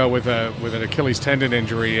years ago with an Achilles tendon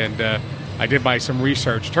injury, and I did some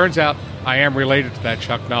research. Turns out I am related to that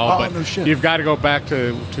Chuck Knoll, but no shit. You've got to go back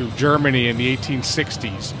to Germany in the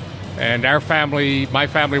 1860s. And my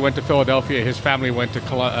family went to Philadelphia. His family went to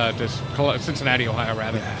Cincinnati, Ohio,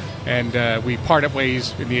 rather. Yeah. And we parted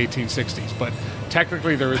ways in the 1860s. But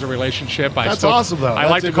technically, there is a relationship. That's awesome, though. I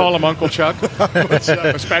like to call him Uncle Chuck,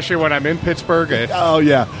 especially when I'm in Pittsburgh.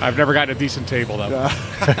 I've never gotten a decent table, though.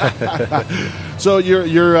 So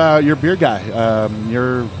you're a beer guy.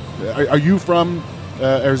 Are you from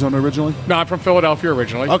Arizona originally? No, I'm from Philadelphia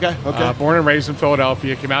originally. Okay. Born and raised in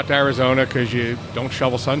Philadelphia. Came out to Arizona because you don't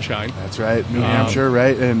shovel sunshine. That's right. New Hampshire,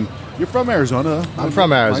 right? And you're from Arizona. I'm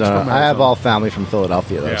from Arizona. I have all family from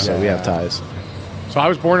Philadelphia, though, so we have ties. So I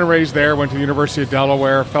was born and raised there, went to the University of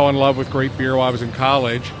Delaware, fell in love with great beer while I was in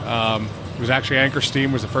college. It was actually Anchor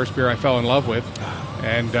Steam was the first beer I fell in love with.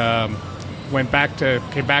 And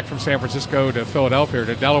came back from San Francisco to Philadelphia,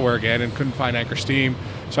 to Delaware again, and couldn't find Anchor Steam.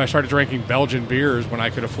 So I started drinking Belgian beers when I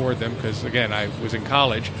could afford them because, again, I was in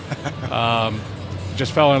college.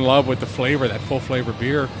 Just fell in love with the flavor, that full flavor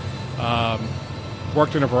beer.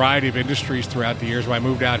 Worked in a variety of industries throughout the years. When I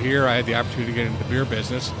moved out here, I had the opportunity to get into the beer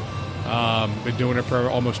business. Been doing it for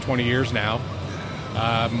almost 20 years now.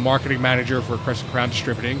 Marketing manager for Crescent Crown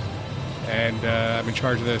Distributing, and I'm in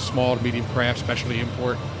charge of the small to medium craft, specialty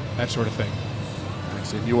import, that sort of thing.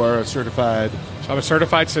 Nice. And you are a certified? So I'm a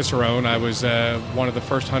certified Cicerone. I was one of the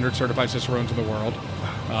first 100 certified Cicerones in the world.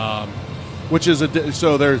 Which is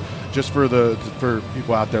so there's just for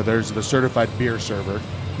people out there. There's the certified beer server.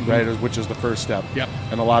 Right, which is the first step. Yep.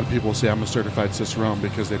 And a lot of people say I'm a certified Cicerone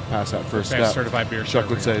because they pass that first step. Certified beer Chuck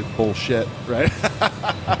would say bullshit, right?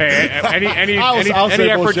 Hey, any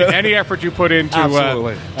effort you put into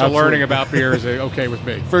learning about beer is okay with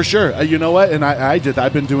me. For sure. You know what? And I did.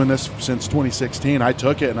 I've been doing this since 2016. I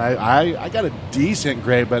took it and I got a decent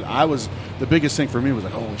grade, but the biggest thing for me was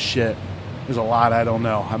like, holy shit. There's a lot I don't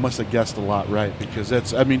know. I must have guessed a lot right because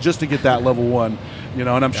just to get that level one, and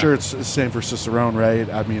I'm sure it's the same for Cicerone, right?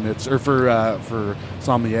 I mean, for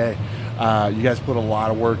sommelier. You guys put a lot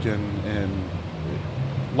of work and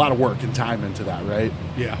time into that, right?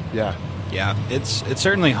 Yeah. It's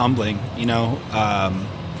certainly humbling. The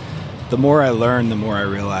more I learn, the more I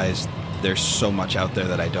realize there's so much out there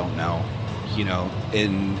that I don't know.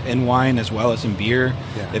 in wine as well as in beer.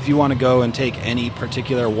 Yeah. If you want to go and take any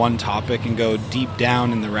particular one topic and go deep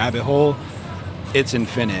down in the rabbit hole, it's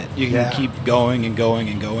infinite. You can keep going and going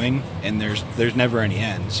and going, and there's never any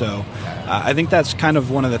end. So I think that's kind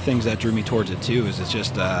of one of the things that drew me towards it too. Is it's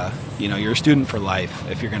just you're a student for life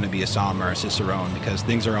if you're going to be a Somm or a Cicerone, because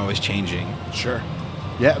things are always changing. Sure.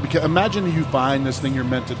 Yeah, because imagine you find this thing you're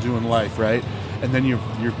meant to do in life, right? And then you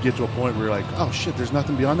get to a point where you're like, oh shit, there's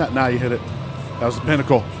nothing beyond that. Now you hit it. That was the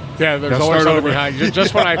pinnacle. Yeah, there's always something behind.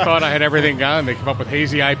 Just when I thought I had everything done, they come up with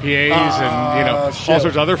hazy IPAs and all sorts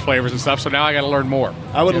of other flavors and stuff. So now I got to learn more.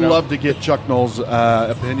 I would love to get Chuck Knoll's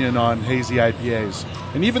opinion on hazy IPAs,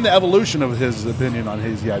 and even the evolution of his opinion on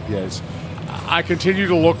hazy IPAs. I continue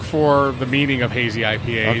to look for the meaning of hazy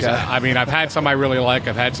IPAs. Okay. I mean, I've had some I really like.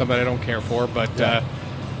 I've had some that I don't care for, but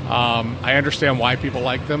I understand why people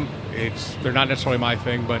like them. They're not necessarily my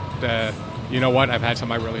thing, but you know what? I've had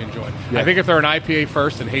some I really enjoy. Yeah. I think if they're an IPA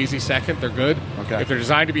first and hazy second, they're good. Okay. If they're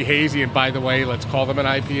designed to be hazy, and by the way, let's call them an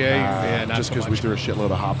IPA, not just so because we much. threw a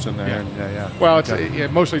shitload of hops in there. Yeah. And Well, it's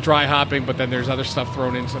mostly dry hopping, but then there's other stuff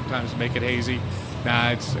thrown in sometimes to make it hazy.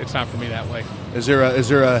 Nah, it's not for me that way. Is there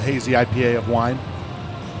a hazy IPA of wine?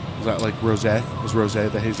 Is that like rosé? Is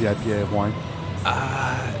rosé the hazy IPA of wine?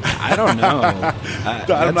 I don't know.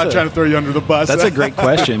 I'm not trying to throw you under the bus. That's a great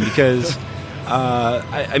question because,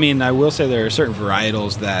 I mean, I will say there are certain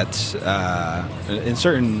varietals that, in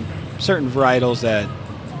certain varietals that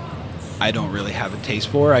I don't really have a taste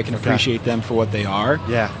for. I can appreciate them for what they are.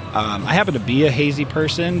 Yeah. I happen to be a hazy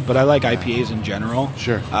person, but I like IPAs in general.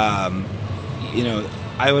 Sure. I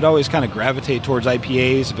would always kind of gravitate towards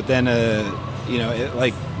IPAs, but then,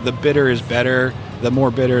 like the bitter is better. The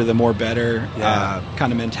more bitter, the more better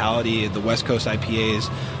kind of mentality. The West Coast IPAs,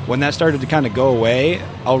 when that started to kind of go away,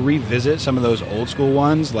 I'll revisit some of those old school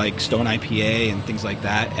ones like Stone IPA and things like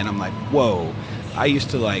that, and I'm like, whoa, I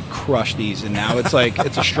used to like crush these, and now it's like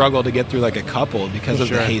it's a struggle to get through like a couple because of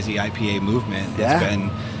the hazy IPA movement. Yeah. It's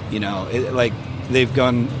been, like they've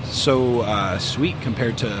gone so sweet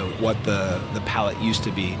compared to what the palate used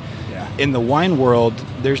to be. Yeah. In the wine world,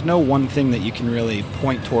 there's no one thing that you can really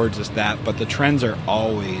point towards as that, but the trends are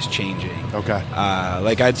always changing. Okay.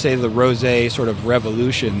 Like I'd say the rosé sort of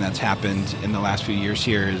revolution that's happened in the last few years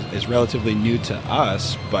here is relatively new to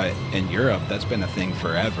us, but in Europe, that's been a thing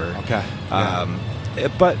forever. Okay.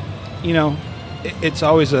 But it's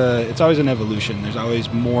always an evolution. There's always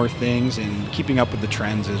more things, and keeping up with the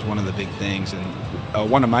trends is one of the big things. And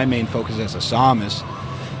one of my main focuses as a Somm is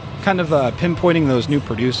kind of pinpointing those new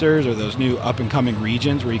producers or those new up-and-coming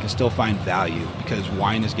regions where you can still find value, because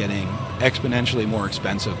wine is getting exponentially more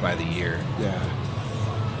expensive by the year. Yeah.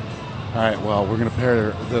 All right, well, we're going to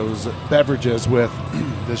pair those beverages with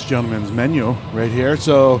this gentleman's menu right here.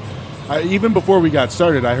 So even before we got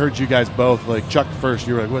started, I heard you guys both, like Chuck first,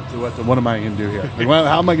 you were like, what am I going to do here? Like,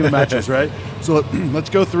 how am I going to match this, right? So let's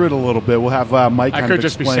go through it a little bit. We'll have Mike kind I could of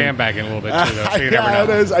just explain. be sandbagging a little bit, too, though, so you never know.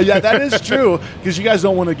 That is true, because you guys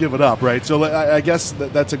don't want to give it up, right? So I guess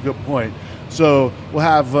that's a good point. So we'll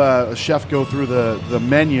have a chef go through the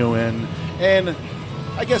menu, and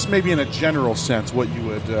I guess maybe in a general sense, what you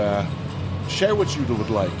would share what you would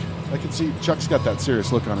like. I can see Chuck's got that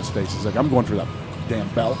serious look on his face. He's like, I'm going for that damn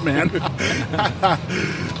belt, man.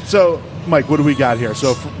 So, Mike, what do we got here?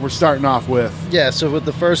 So we're starting off with... Yeah, so with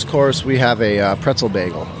the first course, we have a pretzel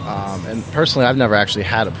bagel. And personally, I've never actually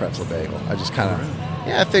had a pretzel bagel. I just kind of...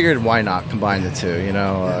 I figured why not combine the two, you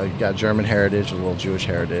got German heritage, a little Jewish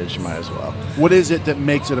heritage, you might as well. What is it that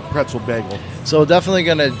makes it a pretzel bagel? So definitely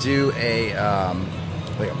going to do a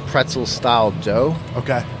pretzel-style dough.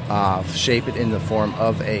 Okay. Shape it in the form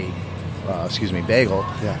of a, bagel.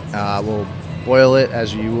 Yeah. We'll boil it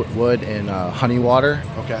as you would in honey water.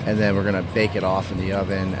 Okay. And then we're going to bake it off in the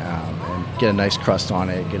oven and get a nice crust on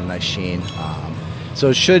it, get a nice sheen. So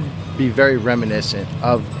it should be very reminiscent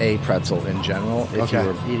of a pretzel in general if you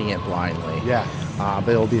were eating it blindly. Yeah. But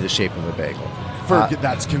it'll be the shape of a bagel.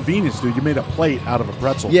 That's convenience, dude. You made a plate out of a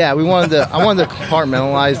pretzel. Yeah, I wanted to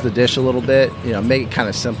compartmentalize the dish a little bit, make it kind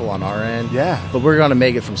of simple on our end. Yeah. But we're going to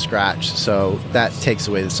make it from scratch, so that takes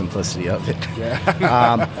away the simplicity of it.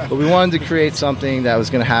 Yeah. But we wanted to create something that was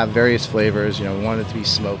going to have various flavors. We wanted it to be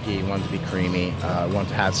smoky, we wanted it to be creamy, we wanted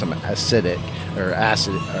to have some acid. You're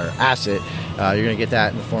going to get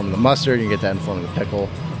that in the form of the mustard, you're going to get that in the form of the pickle.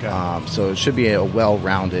 Okay. So it should be a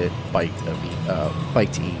well-rounded bite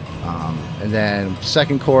to eat. And then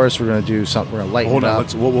second course, we're going to do something. We're going to lighten it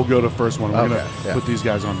up. We'll go to the first one. We're going to put these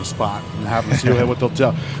guys on the spot and have them see what they'll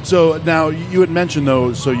tell. So now you had mentioned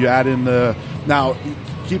though. So you add in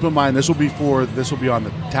keep in mind this will be on the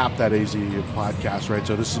Tap That AZ podcast, right?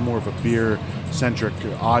 So this is more of a beer centric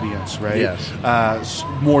audience, right? Yes.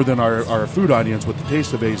 More than our food audience with the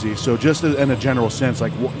Taste of AZ. So just in a general sense,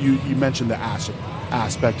 like you mentioned the acid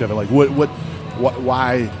aspect of it, like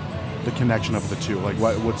why the connection of the two? Like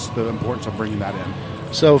what's the importance of bringing that in?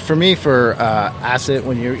 So for me, for acid,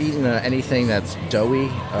 when you're eating anything that's doughy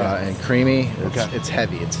and creamy, it's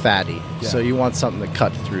heavy, it's fatty. Yeah. So you want something to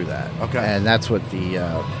cut through that. Okay. And that's what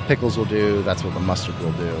the pickles will do. That's what the mustard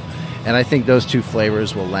will do. And I think those two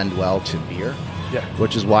flavors will lend well to beer. Yeah.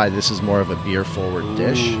 Which is why this is more of a beer-forward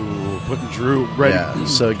dish. Putting Drew right. Yeah.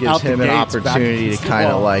 So it gives him an opportunity to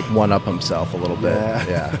kind of like one-up himself a little bit.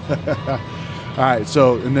 Yeah. All right.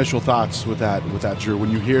 So initial thoughts with that, Drew.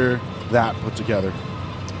 When you hear that put together.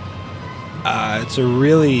 It's a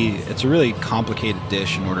really complicated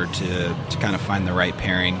dish in order to kind of find the right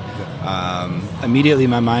pairing. Immediately,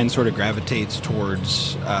 my mind sort of gravitates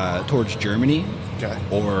towards Germany,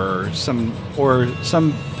 or some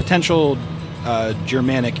potential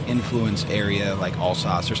Germanic influence area like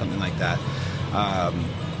Alsace or something like that.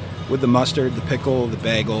 With the mustard, the pickle, the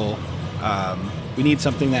bagel. We need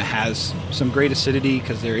something that has some great acidity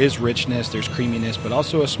because there is richness, there's creaminess, but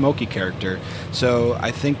also a smoky character. So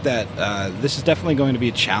I think that this is definitely going to be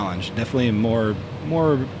a challenge, definitely a more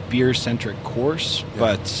beer-centric course. Yeah.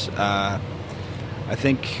 But I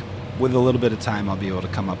think with a little bit of time, I'll be able to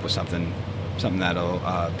come up with something that'll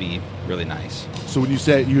be really nice. So when you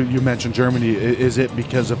say you mentioned Germany, is it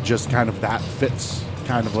because of just kind of that fits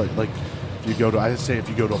kind of like if you go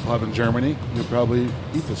to a pub in Germany, you'll probably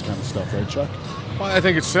eat this kind of stuff, right, Chuck? Well, I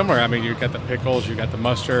think it's similar. I mean, you've got the pickles, you've got the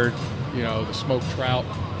mustard, the smoked trout,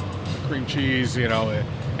 the cream cheese,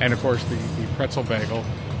 and of course the pretzel bagel.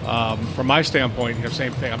 From my standpoint,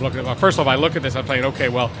 same thing. I'm looking at. First of all, I look at this, I'm thinking, okay,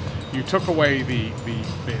 well, you took away the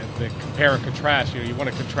compare and contrast. You want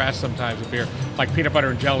to contrast sometimes with beer, like peanut butter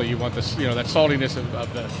and jelly. You want this, that saltiness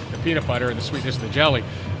of the peanut butter and the sweetness of the jelly,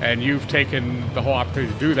 and you've taken the whole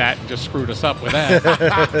opportunity to do that and just screwed us up with that.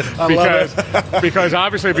 because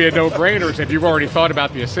obviously it'd be a no-brainer if you've already thought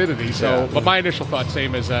about the acidity. So, but my initial thought,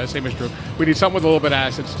 same as Drew. We need something with a little bit of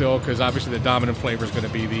acid still, because obviously the dominant flavor is going to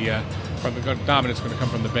be dominant's going to come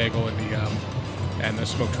from the bagel and the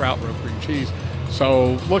smoked trout roast cream cheese.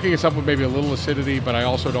 So looking at something with maybe a little acidity, but I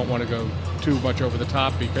also don't want to go too much over the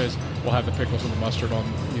top because we'll have the pickles and the mustard on,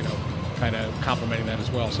 kind of complementing that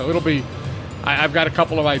as well. So it'll be, I've got a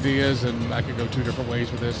couple of ideas and I could go two different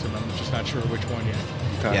ways with this, and I'm just not sure which one yet.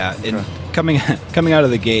 Okay. Yeah, and coming out of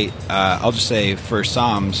the gate, I'll just say for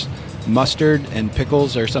Psalms, mustard and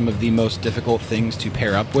pickles are some of the most difficult things to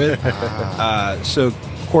pair up with. So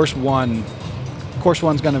course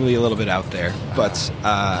one's going to be a little bit out there, but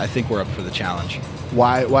I think we're up for the challenge.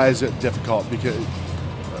 Why is it difficult? Because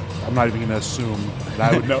I'm not even going to assume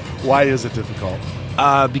that I would know. Why is it difficult?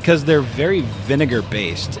 Because they're very vinegar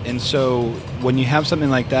based, and so when you have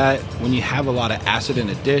something like that, when you have a lot of acid in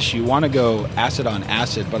a dish, you want to go acid on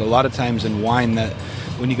acid. But a lot of times in wine, that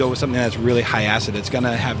when you go with something that's really high acid, it's going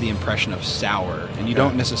to have the impression of sour, and you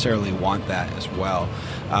don't necessarily want that as well.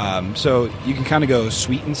 So you can kind of go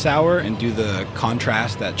sweet and sour and do the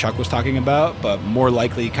contrast that Chuck was talking about, but more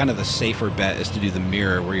likely kind of the safer bet is to do the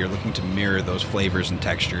mirror, where you're looking to mirror those flavors and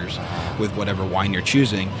textures with whatever wine you're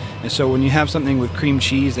choosing. And so when you have something with cream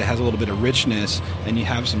cheese that has a little bit of richness and you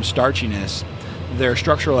have some starchiness, there are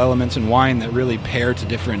structural elements in wine that really pair to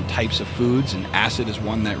different types of foods, and acid is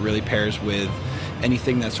one that really pairs with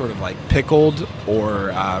anything that's sort of like pickled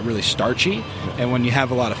or really starchy. And when you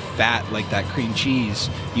have a lot of fat like that cream cheese,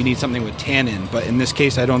 you need something with tannin. But in this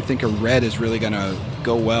case, I don't think a red is really going to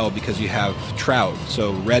go well because you have trout.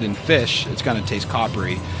 So red and fish, it's going to taste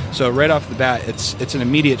coppery. So right off the bat, it's an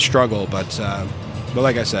immediate struggle. But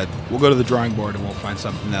like I said, we'll go to the drawing board and we'll find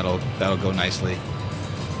something that'll go nicely.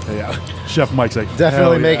 Yeah, Chef Mike's like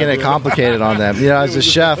definitely making it complicated on them. As a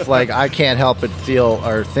chef, like I can't help but feel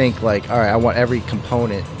or think like, all right, I want every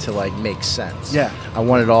component to like make sense. Yeah, I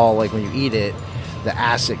want it all like when you eat it, the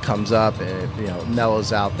acid comes up and it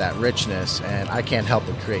mellows out that richness, and I can't help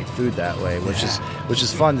but create food that way, which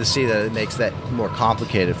is fun to see that it makes that more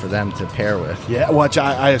complicated for them to pair with. Yeah, which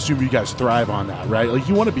I assume you guys thrive on that, right? Like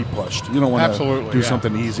you want to be pushed. You don't want to do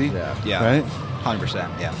something easy. Yeah, right?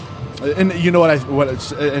 100%. Yeah. And you know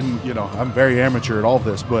I'm very amateur at all of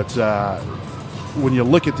this, but when you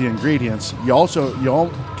look at the ingredients, you all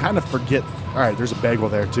kind of forget. All right, there's a bagel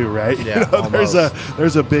there too, right? Yeah,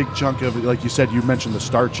 there's a big chunk of, like you said, you mentioned the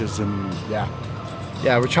starches, and yeah,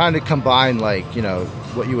 we're trying to combine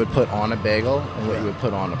what you would put on a bagel and what you would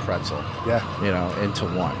put on a pretzel, into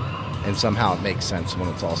one. and somehow it makes sense when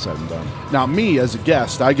it's all said and done. Now, me as a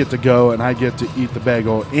guest, I get to go and I get to eat the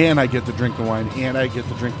bagel, and I get to drink the wine, and I get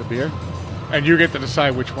to drink the beer. And you get to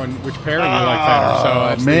decide which pairing you like better. So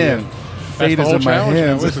that's man, fate is in my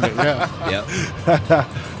hands, isn't it? Yeah. Yep.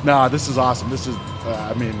 No, this is awesome. This is,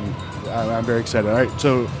 I'm very excited. All right,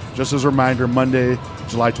 so just as a reminder, Monday,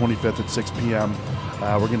 July 25th at 6 p.m.,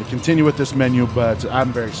 we're going to continue with this menu, but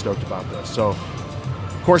I'm very stoked about this. So,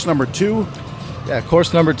 course number 2. Yeah,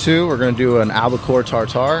 course number 2, we're going to do an albacore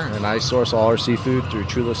tartare, and I source all our seafood through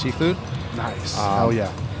Chulo Seafood. Nice. Oh,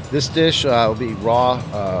 yeah. This dish will be raw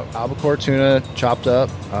albacore tuna chopped up.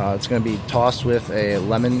 It's going to be tossed with a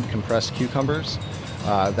lemon compressed cucumbers.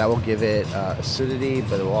 That will give it acidity,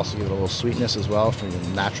 but it will also give it a little sweetness as well from the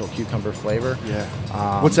natural cucumber flavor.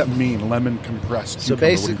 Yeah. What's that mean, lemon compressed cucumber?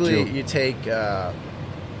 So basically, you take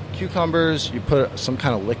cucumbers, you put some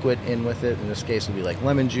kind of liquid in with it. In this case, it would be like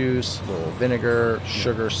lemon juice, a little vinegar,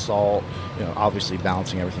 sugar, salt, obviously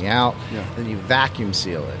balancing everything out. Yeah. Then you vacuum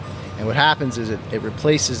seal it. And what happens is it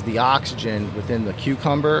replaces the oxygen within the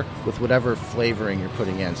cucumber with whatever flavoring you're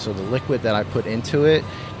putting in. So the liquid that I put into it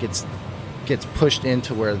gets pushed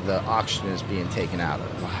into where the oxygen is being taken out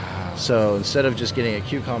of. Wow. So instead of just getting a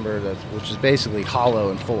cucumber which is basically hollow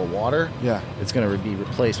and full of water, it's going to be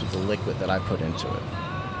replaced with the liquid that I put into it.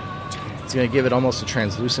 It's going to give it almost a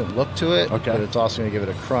translucent look to it, but it's also going to give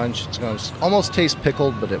it a crunch. It's going to almost taste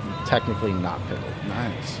pickled, but it's technically not pickled.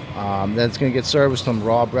 Nice. Then it's going to get served with some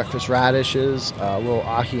raw breakfast radishes, a little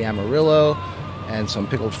ají amarillo, and some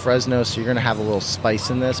pickled Fresno. So you're going to have a little spice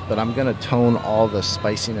in this, but I'm going to tone all the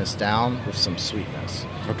spiciness down with some sweetness.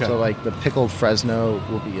 Okay. So like the pickled Fresno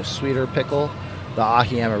will be a sweeter pickle. The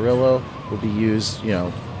ají amarillo will be used,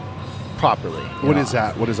 properly. What is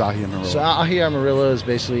that? What is ají amarillo? So ají amarillo is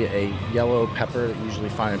basically a yellow pepper that you usually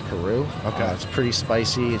find in Peru. Okay. It's pretty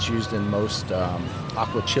spicy. It's used in most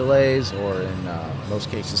aguachiles or in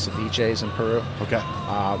most cases ceviches in Peru. Okay.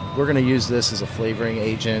 We're going to use this as a flavoring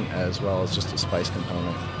agent as well as just a spice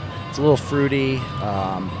component. It's a little fruity,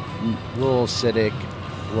 a little acidic,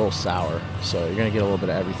 a little sour. So you're going to get a little bit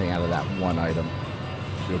of everything out of that one item.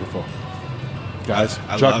 Beautiful. Guys,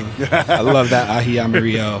 I love that ají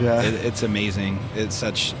amarillo. Yeah. It's amazing. It's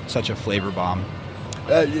such a flavor bomb.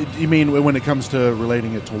 You mean when it comes to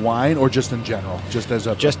relating it to wine, or just in general, just as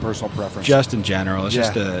a personal preference? Just in general, it's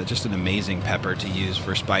just an amazing pepper to use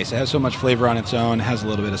for spice. It has so much flavor on its own. It has a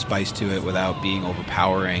little bit of spice to it without being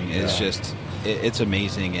overpowering. It's just it's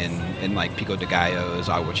amazing in like pico de gallos,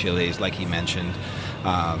 aguachiles, like he mentioned.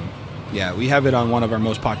 Yeah, we have it on one of our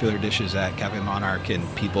most popular dishes at Cafe Monarch, and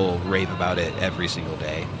people rave about it every single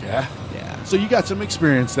day. Yeah? Yeah. So you got some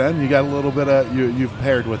experience then. You got a little bit of, you've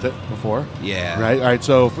paired with it before. Yeah. Right? All right,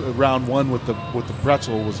 so round 1 with the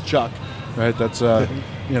pretzel was Chuck, right? That's,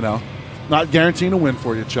 not guaranteeing a win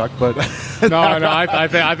for you, Chuck, but... No,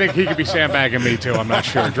 I think he could be sandbagging me, too. I'm not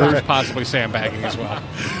sure. Drew's possibly sandbagging as well.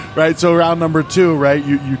 Right, so round number 2, right,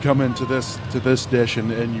 you come into this dish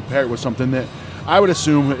and you pair it with something that I would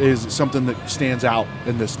assume is something that stands out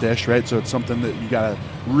in this dish, right? So it's something that you got to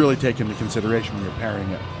really take into consideration when you're pairing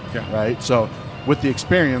it, right? So with the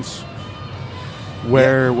experience,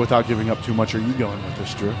 without giving up too much, are you going with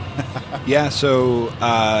this, Drew? Yeah, so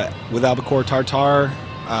with albacore tartare,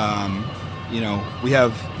 we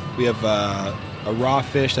have a raw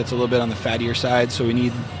fish that's a little bit on the fattier side. So we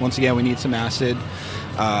need some acid,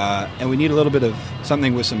 and we need a little bit of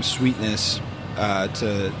something with some sweetness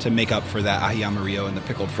to make up for that ají amarillo and the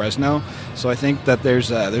pickled Fresno. So I think that there's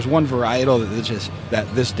one varietal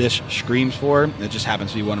that this dish screams for. It just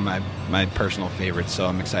happens to be one of my personal favorites. So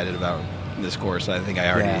I'm excited about this course. I think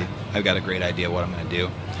I've got a great idea what I'm going to do.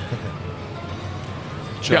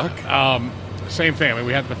 Chuck? Yeah, same thing. I mean,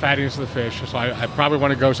 we have the fattiness of the fish, so I probably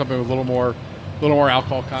want to go something with a little more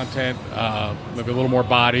alcohol content, maybe a little more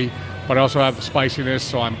body. But I also have the spiciness,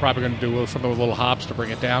 so I'm probably going to do something with a little hops to bring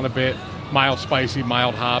it down a bit. Mild spicy,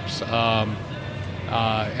 mild hops.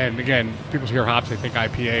 And again, people hear hops, they think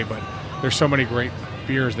IPA, but there's so many great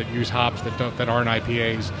beers that use hops that aren't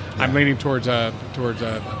IPAs. Yeah. I'm leaning towards a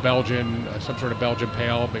Belgian, some sort of Belgian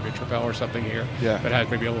pale, maybe a Tripel or something here that has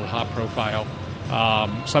maybe a little hop profile.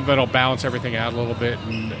 Something that'll balance everything out a little bit,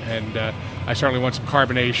 and I certainly want some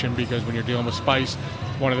carbonation, because when you're dealing with spice,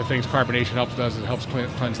 one of the things carbonation does is it helps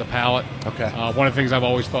cleanse the palate. Okay. One of the things I've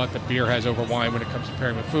always thought that beer has over wine when it comes to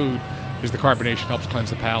pairing with food is the carbonation helps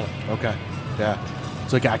cleanse the palate. Okay. Yeah.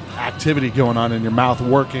 It's like activity going on in your mouth,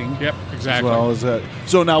 working. Yep, exactly. As well as that.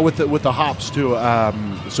 So now with the hops too.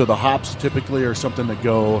 So the hops typically are something that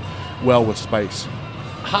go well with spice.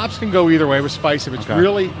 Hops can go either way with spice. If it's Okay.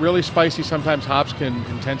 really, really spicy, sometimes hops can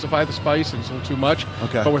intensify the spice and it's a little too much.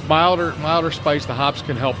 Okay. But with milder spice, the hops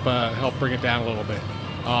can help bring it down a little bit.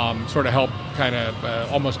 Sort of help kind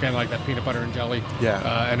of almost kind of like that peanut butter and jelly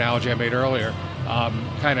analogy I made earlier.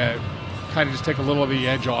 Kind of just take a little of the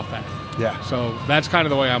edge off that. Yeah. So that's kind of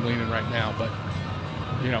the way I'm leaning right now. But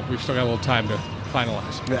we've still got a little time to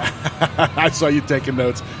finalize. Yeah. I saw you taking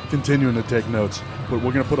notes, continuing to take notes. But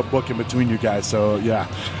we're going to put a book in between you guys. So, yeah.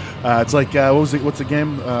 It's like, what's the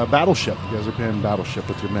game? Battleship. You guys are playing Battleship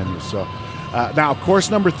with your menus. So, now, course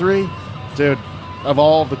number 3, dude, of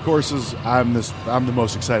all the courses, I'm the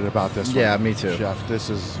most excited about this one. Yeah, me too. Chef, this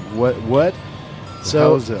is, what? So,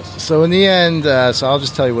 how is this? So in the end, so I'll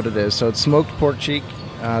just tell you what it is. So it's smoked pork cheek.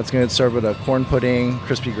 It's going to serve with a corn pudding,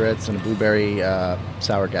 crispy grits, and a blueberry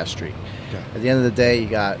sour gastrique. Okay. At the end of the day, you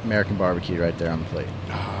got American barbecue right there on the plate.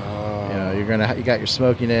 You got your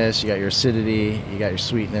smokiness, you got your acidity, you got your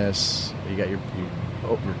sweetness, you got your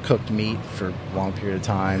cooked meat for a long period of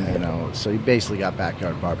time. So you basically got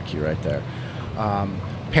backyard barbecue right there.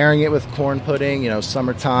 Pairing it with corn pudding,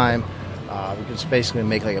 summertime. We can just basically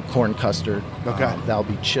make like a corn custard. Okay. That'll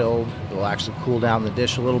be chilled. It'll actually cool down the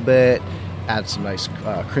dish a little bit. Add some nice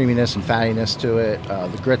creaminess and fattiness to it.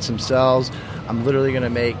 The grits themselves, I'm literally going to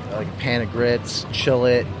make like a pan of grits, chill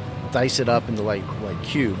it, dice it up into like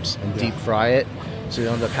cubes, and deep fry it. So you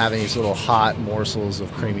end up having these little hot morsels of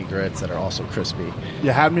creamy grits that are also crispy.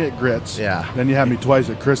 You had me at grits. Yeah. Then you had me twice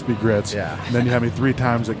at crispy grits. Yeah. And then you had me 3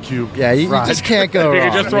 times at cube. Yeah, you just can't go If you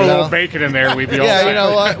wrong. could just throw a little bacon in there, we'd be all Yeah, set. you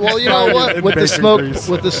know what? Well, you know what? With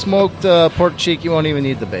the smoked pork cheek, you won't even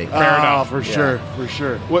need the bacon. Fair enough. For sure.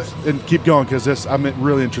 And keep going, because I'm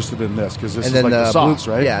really interested in this, because this And is then like the sauce,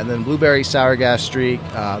 right? Yeah, and then blueberry sour gastrique.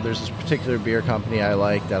 There's this particular beer company I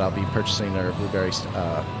like that I'll be purchasing their blueberry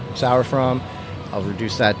sour from. I'll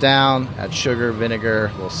reduce that down, add sugar, vinegar,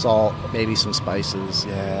 a little salt, maybe some spices.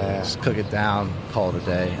 Yeah. Just cook it down, call it a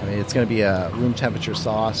day. I mean, it's going to be a room temperature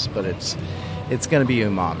sauce, but it's going to be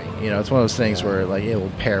umami. It's one of those things where like it will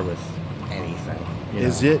pair with anything.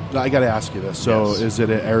 Is it? I got to ask you this. So, Yes. is it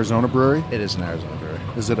an Arizona brewery? It is an Arizona brewery.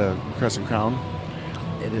 Is it a Crescent Crown?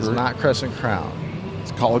 It is Brewery? not Crescent Crown.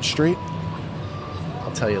 It's College Street.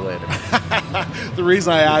 I'll tell you later. The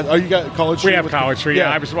reason I asked, you got College Street? We have College Street.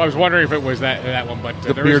 Yeah, I was wondering if it was that one, but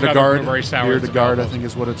The there Beer is de another Garde. blueberry sour. Beer that's de Garde, I available. think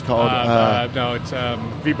is what it's called. No, it's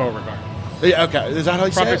V. Beauregard. Yeah, okay. Is that how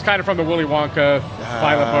you say It's it? kind of from the Willy Wonka,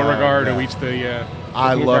 Violet Beauregard, who eats the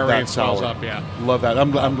I love blueberry that and swells sour. up. Yeah. Love that.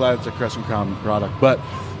 I'm glad it's a Crescent Crown product. But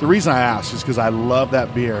the reason I asked is because I love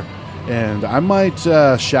that beer, and I might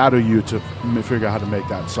shadow you to figure out how to make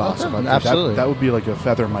that sauce. Okay, If I could. absolutely. That would be like a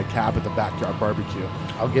feather in my cap at the backyard barbecue.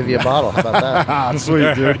 I'll give you a bottle. How about that? Ah,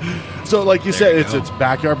 sweet, dude. So, like you said, it's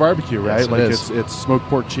backyard barbecue, right? Yes, it like is. it's smoked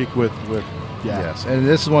pork cheek with Yes, and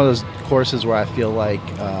this is one of those courses where I feel like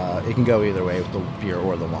it can go either way with the beer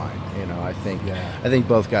or the wine. I think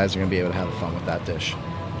both guys are going to be able to have fun with that dish.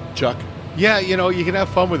 Chuck. Yeah, you can have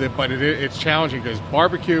fun with it, but it's challenging because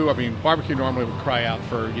barbecue normally would cry out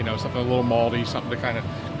for, something a little malty, something to kind of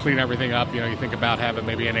clean everything up. You think about having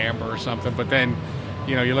maybe an amber or something, but then,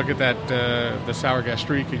 you look at that, the sour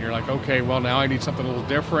gastrique and you're like, okay, well, now I need something a little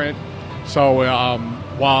different. So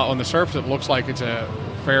while on the surface it looks like it's a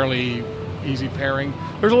fairly easy pairing,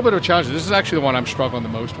 there's a little bit of a challenge. This is actually the one I'm struggling the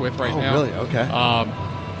most with right now. Oh, really? Okay.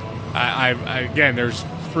 I again, there's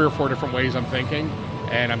 3 or 4 different ways I'm thinking,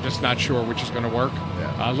 and I'm just not sure which is going to work.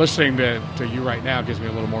 Yeah. Listening to you right now gives me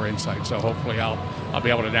a little more insight, so hopefully I'll be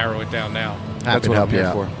able to narrow it down now. That's Happy what to I'm help you here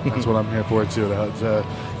out. for. That's what I'm here for too. To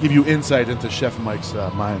give you insight into Chef Mike's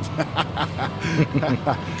mind.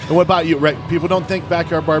 And what about you? Right? People don't think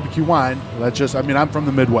backyard barbecue wine. That's just. I mean, I'm from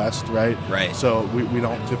the Midwest, right? Right. So we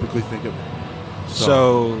don't typically think of.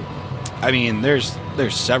 So, I mean, there's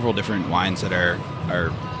several different wines that are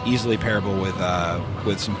easily pairable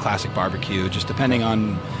with some classic barbecue, just depending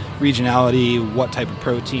on regionality, what type of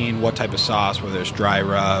protein, what type of sauce, whether it's dry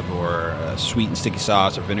rub or a sweet and sticky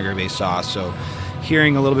sauce or vinegar-based sauce. So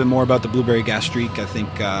hearing a little bit more about the blueberry gastrique, I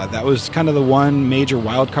think that was kind of the one major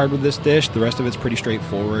wild card with this dish. The rest of it's pretty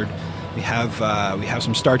straightforward. We have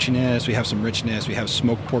some starchiness, we have some richness, we have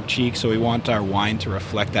smoked pork cheek, so we want our wine to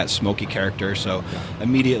reflect that smoky character. So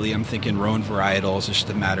immediately I'm thinking Rhone varietals. It's just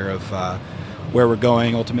a matter of where we're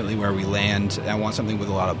going, ultimately where we land. I want something with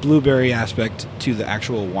a lot of blueberry aspect to the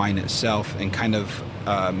actual wine itself, and kind of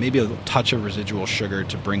maybe a touch of residual sugar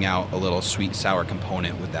to bring out a little sweet sour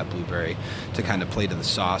component with that blueberry to kind of play to the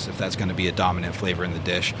sauce if that's going to be a dominant flavor in the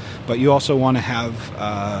dish. But you also want to have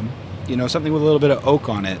something with a little bit of oak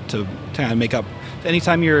on it to kind of make up.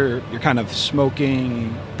 Anytime you're kind of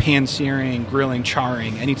smoking, pan searing, grilling,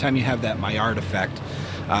 charring, anytime you have that Maillard effect,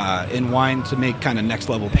 In wine, to make kind of next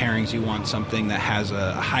level pairings, you want something that has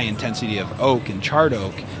a high intensity of oak and charred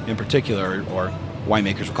oak in particular, or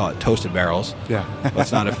winemakers will call it toasted barrels. Yeah.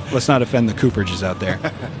 let's not offend the Cooperages out there.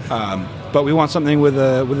 But we want something with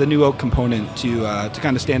a new oak component to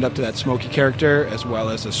kind of stand up to that smoky character, as well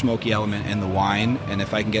as a smoky element in the wine. And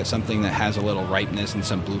if I can get something that has a little ripeness and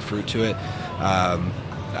some blue fruit to it,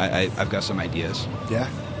 I've got some ideas. Yeah.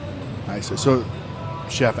 Nice. So,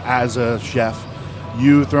 chef, as a chef,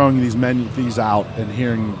 you throwing these out and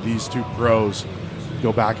hearing these two pros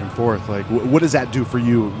go back and forth, like what does that do for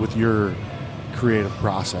you with your creative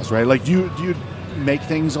process, right? Like, do you make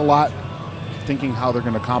things a lot thinking how they're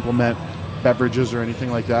going to complement beverages or anything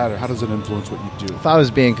like that, or how does it influence what you do? If I was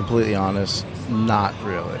being completely honest, not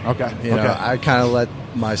really. Okay. You know, I kind of let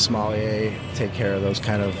my sommelier take care of those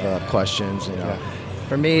kind of questions. You know,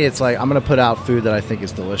 for me, it's like I'm going to put out food that I think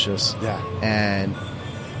is delicious. Yeah. And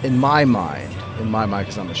in my mind,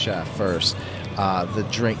 because I'm a chef first, the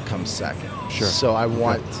drink comes second. Sure. So I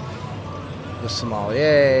want the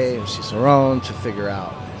sommelier, Cicerone, to figure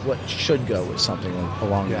out what should go with something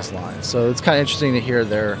along these lines. So it's kind of interesting to hear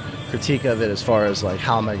their critique of it as far as like,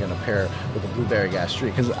 how am I going to pair with a blueberry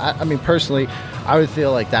gastrique? Because I mean, personally, I would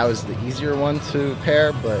feel like that was the easier one to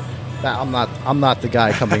pair, but I'm not the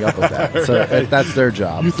guy coming up with that. So that's their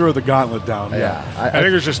job. You throw the gauntlet down. Yeah. I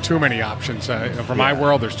think there's just too many options. For my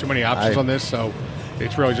world, there's too many options on this, so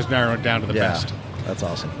it's really just narrowing it down to the best. That's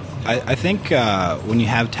awesome. I think when you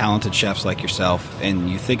have talented chefs like yourself and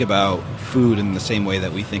you think about food in the same way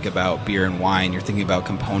that we think about beer and wine, you're thinking about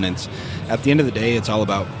components. At the end of the day, it's all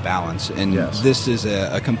about balance. And this is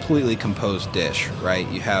a completely composed dish, right?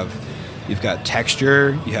 You've got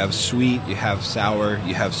texture, you have sweet, you have sour,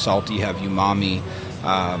 you have salty, you have umami.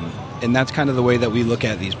 And that's kind of the way that we look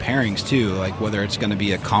at these pairings too, like whether it's going to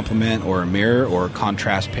be a complement or a mirror or a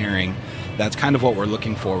contrast pairing. That's kind of what we're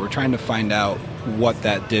looking for. We're trying to find out what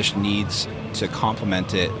that dish needs to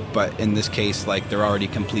complement it, but in this case, like, they're already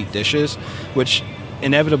complete dishes, which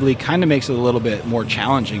inevitably kind of makes it a little bit more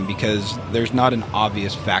challenging because there's not an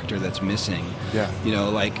obvious factor that's missing. Yeah. You know,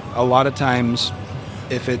 like a lot of times,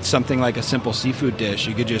 if it's something like a simple seafood dish,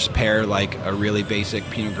 you could just pair like a really basic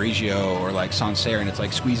Pinot Grigio or like Sancerre, and it's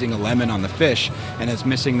like squeezing a lemon on the fish, and it's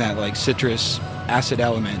missing that like citrus acid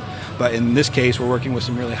element. But in this case, we're working with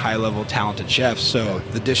some really high-level, talented chefs, so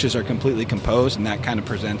the dishes are completely composed, and that kind of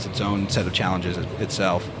presents its own set of challenges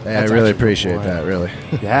itself. Yeah, I really appreciate that, really.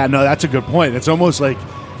 Yeah, no, that's a good point. It's almost like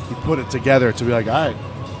you put it together to be like, all right,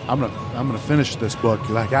 I'm gonna finish this book.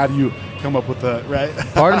 Like, how do you come up with the right?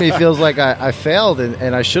 Part of me feels like I failed,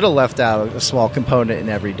 and I should have left out a small component in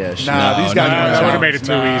every dish. These guys would have made it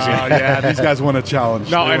too easy. Yeah, these guys want a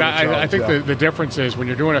challenge. No, and I think the difference is when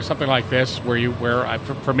you're doing something like this,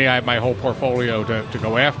 for me, I have my whole portfolio to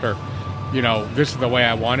go after. You know, this is the way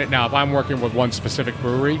I want it. Now, if I'm working with one specific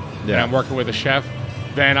brewery and I'm working with a chef,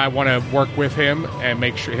 then I want to work with him and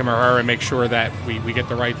make sure him or her and make sure that we get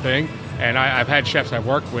the right thing. And I've had chefs I've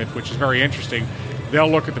worked with, which is very interesting. They'll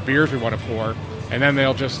look at the beers we want to pour, and then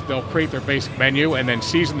they'll create their basic menu and then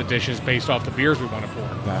season the dishes based off the beers we want to pour.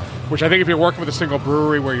 Yeah. Which I think if you're working with a single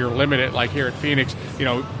brewery where you're limited, like here at Phoenix, you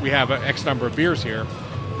know, we have an X number of beers here,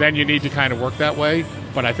 then you need to kind of work that way.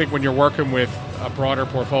 But I think when you're working with a broader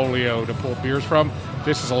portfolio to pull beers from,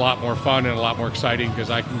 this is a lot more fun and a lot more exciting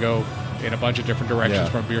because I can go in a bunch of different directions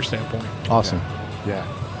from a beer standpoint. Awesome. Yeah.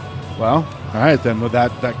 Well, all right, then. Well,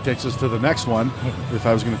 that takes us to the next one. If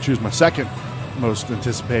I was going to choose my second most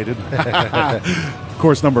anticipated.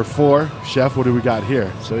 Course number 4. Chef, what do we got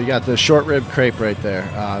here? So you got the short rib crepe right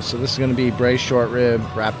there. So this is going to be braised short rib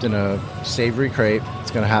wrapped in a savory crepe. It's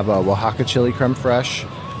going to have a Oaxaca chili creme fraiche,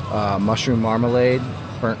 mushroom marmalade,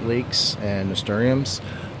 burnt leeks, and nasturtiums.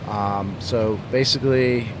 So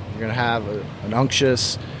basically, you're going to have an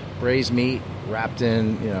unctuous braised meat wrapped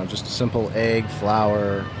in, you know, just a simple egg,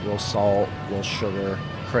 flour, a little salt, a little sugar,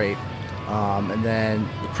 crepe. And then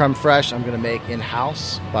the creme fraiche I'm going to make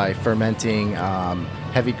in-house by fermenting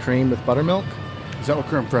heavy cream with buttermilk. Is that what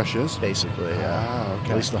creme fraiche is? Basically, yeah. Ah,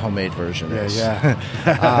 okay. At least the homemade version is. Yeah.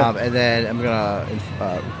 And then I'm going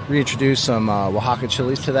to reintroduce some Oaxaca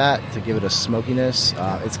chilies to that to give it a smokiness.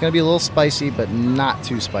 It's going to be a little spicy, but not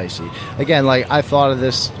too spicy. Again, like, I thought of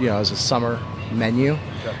this, you know, as a summer menu.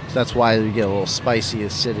 Okay. So that's why you get a little spicy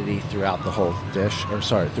acidity throughout the whole dish,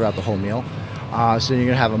 throughout the whole meal. So you're going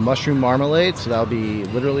to have a mushroom marmalade. So that'll be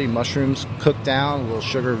literally mushrooms cooked down, a little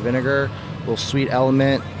sugar, vinegar, a little sweet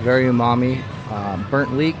element, very umami,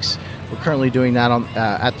 burnt leeks. We're currently doing that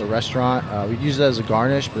at the restaurant. We use it as a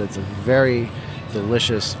garnish, but it's a very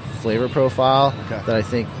delicious flavor profile that I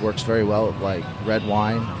think works very well with like red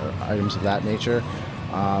wine or items of that nature.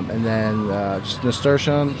 And then just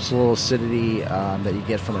nasturtium, it's a little acidity that you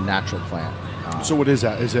get from a natural plant. So what is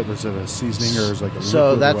that? Is it a seasoning or is it like a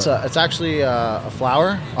So liquid that's or what? it's actually a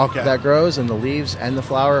flower that grows, and the leaves and the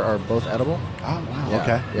flower are both edible. Oh wow! Yeah,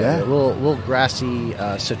 Okay, yeah. A little grassy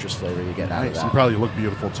citrus flavor you get out of nice. that. And probably look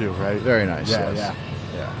beautiful too, right? Very nice. Yeah, yes.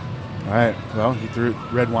 yeah. All right. Well, you threw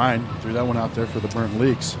red wine. You threw that one out there for the burnt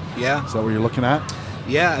leeks. Yeah. Is that what you're looking at?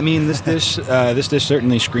 Yeah, I mean, this dish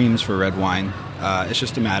certainly screams for red wine. It's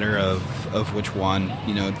just a matter of which one.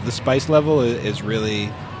 You know, the spice level is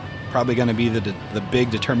really probably going to be the big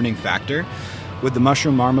determining factor. With the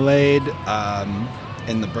mushroom marmalade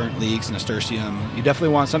and the burnt leeks and nasturtium, you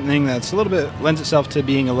definitely want something that's lends itself to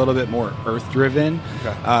being a little bit more earth-driven.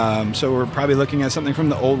 Okay. So we're probably looking at something from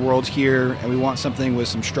the old world here, and we want something with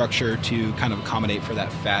some structure to kind of accommodate for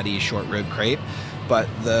that fatty short rib crepe. But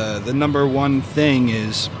the number one thing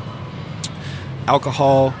is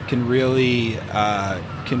alcohol can really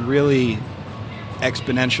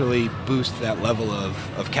exponentially boost that level of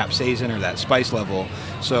capsaicin or that spice level.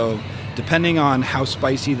 So depending on how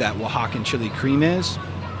spicy that Oaxacan chili cream is,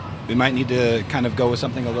 we might need to kind of go with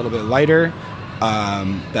something a little bit lighter.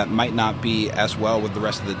 That might not be as well with the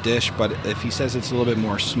rest of the dish, but if he says it's a little bit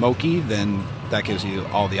more smoky, then that gives you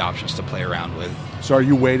all the options to play around with. So are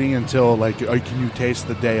you waiting until can you taste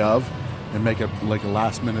the day of and make a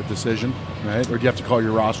last minute decision, right? Or do you have to call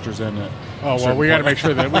your rosters in? We got to make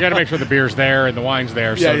sure the beer's there and the wine's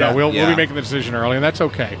there. So we'll be making the decision early, and that's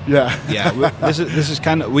okay. Yeah, yeah. This is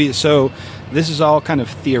kind of this is all kind of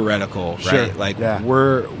theoretical, right?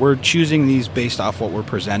 Sure. We're choosing these based off what we're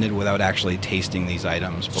presented without actually tasting these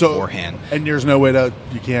items beforehand. And there's no way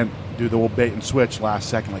you can't do the old bait and switch last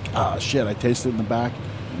second, shit, I tasted it in the back.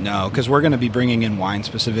 No, because we're going to be bringing in wine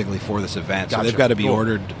specifically for this event, so they've got to be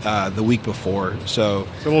ordered the week before. So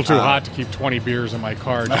it's a little too hot to keep 20 beers in my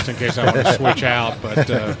car just in case I want to switch out. But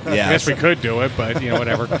I guess we could do it, but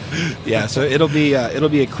whatever. Yeah, so it'll be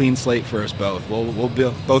a clean slate for us both. We'll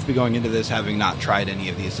both be going into this having not tried any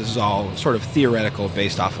of these. This is all sort of theoretical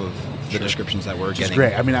based off of the descriptions that we're getting.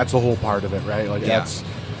 Great. I mean, that's the whole part of it, right? That's.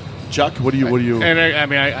 Chuck, what do you?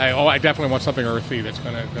 And I definitely want something earthy that's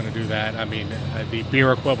going to do that. I mean, the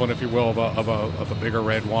beer equivalent, if you will, of a bigger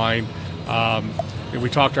red wine. We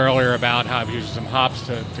talked earlier about how I'm using some hops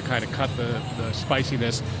to kind of cut the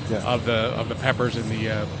spiciness of the peppers in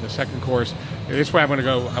the second course. This way, I want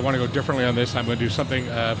to go differently on this. I'm going to do something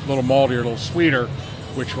a little maltier, a little sweeter,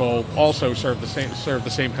 which will also serve the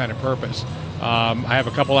same kind of purpose. I have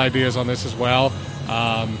a couple ideas on this as well.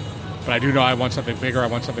 But I do know I want something bigger, I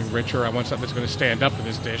want something richer, I want something that's going to stand up to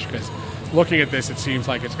this dish, because looking at this, it seems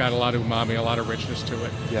like it's got a lot of umami, a lot of richness to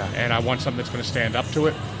it. Yeah. And I want something that's going to stand up to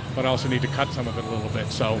it, but I also need to cut some of it a little bit.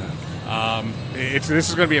 So this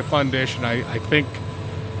is going to be a fun dish, and I think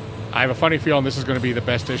I have a funny feeling this is going to be the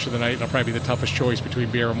best dish of the night, and it'll probably be the toughest choice between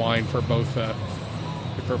beer and wine for both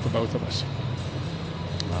of us.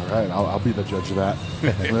 All right, I'll be the judge of that.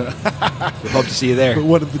 We hope to see you there.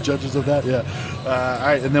 One of the judges of that, yeah. All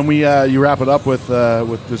right, and then you wrap it up with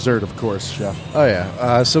dessert, of course, Chef. Oh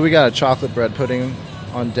yeah, so we got a chocolate bread pudding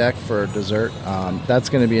on deck for dessert. That's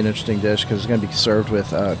going to be an interesting dish because it's going to be served with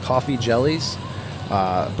coffee jellies,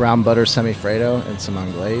 brown butter semifreddo, and some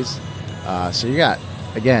anglaise. So you got,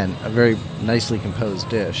 again, a very nicely composed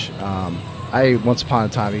dish. Once upon a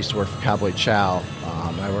time, I used to work for Cowboy Chow.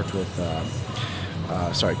 I worked with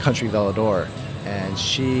Country Velador, and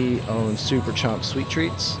she owned Super Chunk Sweet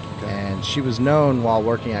Treats, and she was known while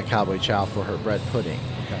working at Cowboy Chow for her bread pudding.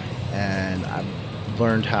 Okay. And I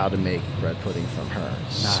learned how to make bread pudding from her.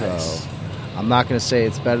 Nice. So I'm not going to say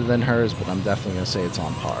it's better than hers, but I'm definitely going to say it's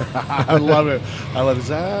on par. I love it. I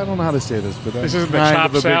don't know how to say this, but this isn't the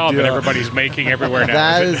chopped salad that everybody's making everywhere now.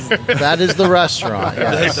 That is the restaurant.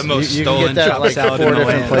 Yes. The most you stolen can get that chopped like salad 4 in the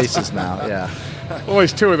different land. places now. Yeah. Well, at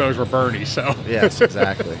least 2 of those were Bernie, so. Yes,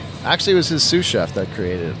 exactly. Actually, it was his sous chef that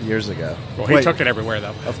created it years ago. Well, he took it everywhere, though.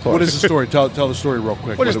 Of course. What is the story? Tell the story real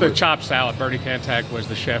quick. What is the chopped salad? Bernie Kantak was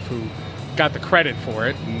the chef who got the credit for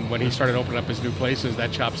it, and when he started opening up his new places,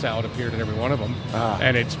 that chopped salad appeared in every one of them.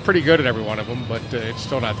 And it's pretty good at every one of them, but it's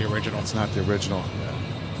still not the original. It's not the original.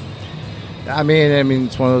 Yeah. I mean,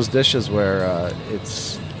 it's one of those dishes where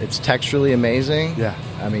it's texturally amazing. Yeah.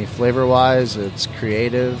 I mean, flavor-wise, it's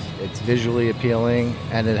creative, it's visually appealing,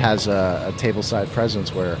 and it has a tableside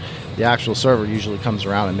presence where the actual server usually comes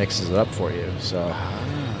around and mixes it up for you. So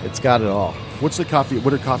it's got it all. What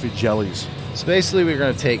are coffee jellies? So basically, we're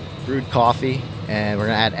going to take brewed coffee, and we're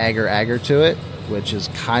going to add agar-agar to it, which is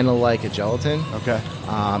kind of like a gelatin. Okay.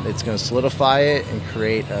 It's going to solidify it and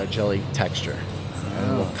create a jelly texture.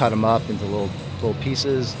 And we'll cut them up into little little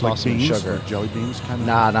pieces, Like toss some beans, sugar. like jelly beans, kind of.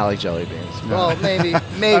 Nah, not like jelly beans. No. Well, maybe I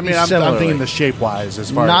mean, I'm similarly. thinking the shape wise,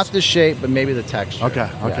 as far Not as the shape, but maybe the texture. Okay,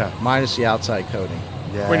 okay. Minus the outside coating.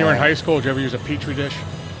 yeah. When you were in high school, did you ever use a Petri dish?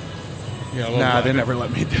 You know, Nah, they never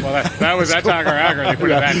let me do. Well, that's agar agar. They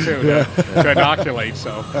put in that too to inoculate.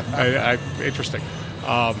 So, interesting.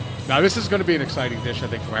 Now, this is going to be an exciting dish, I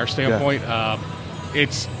think, from our standpoint.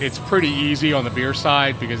 It's pretty easy on the beer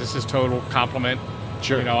side because this is total complement.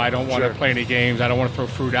 Sure. You know, I don't want to play any games. I don't want to throw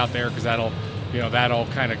fruit out there because that'll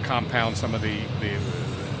kind of compound some of the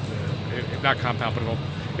not compound, but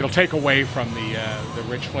it'll take away from the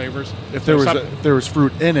rich flavors. If there was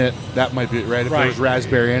fruit in it, that might be it, right? If there was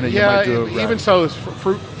raspberry in it, you might do it. Even so,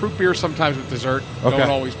 fruit beers sometimes with dessert Okay. don't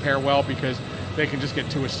always pair well because they can just get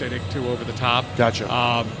too acidic, too over the top.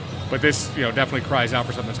 Gotcha. But this, definitely cries out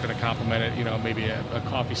for something that's going to complement it. Maybe a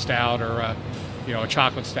coffee stout or a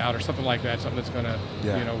chocolate stout or something like that. Something that's going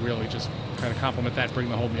to, really just kind of complement that, bring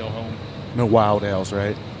the whole meal home. No wild ales,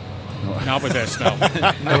 right? Not with this, no.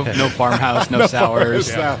 No farmhouse, no sours.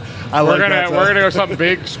 Yeah. We're gonna go something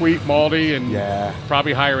big, sweet, malty, and Yeah.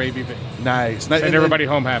 probably higher ABV. Nice. Send everybody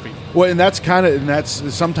home happy. Well, and that's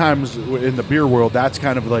sometimes in the beer world, that's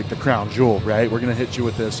kind of like the crown jewel, right? We're going to hit you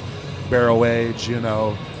with this barrel age,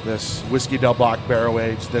 this Whiskey Del Bock barrel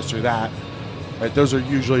age, this or that. Right? Those are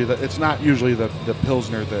usually it's not usually the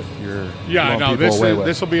Pilsner that you're blowing people away with.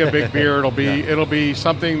 This will be a big beer. It'll be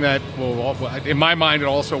something that will, in my mind,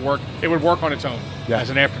 it'll also work. It would work on its own as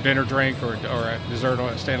an after dinner drink or a dessert, or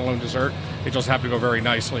a standalone dessert. It just happened to go very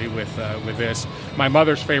nicely with this. My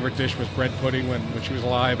mother's favorite dish was bread pudding when she was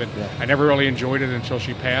alive, and I never really enjoyed it until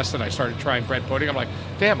she passed, and I started trying bread pudding. I'm like,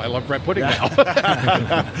 damn, I love bread pudding now.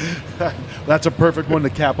 That's a perfect one to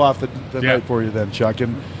cap off the night for you then, Chuck.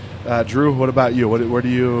 And Drew, what about you? Where do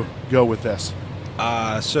you go with this?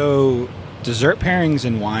 So dessert pairings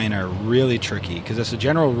in wine are really tricky because as a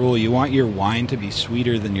general rule, you want your wine to be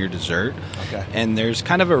sweeter than your dessert. Okay. And there's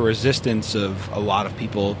kind of a resistance of a lot of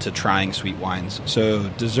people to trying sweet wines. So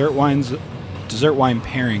dessert wine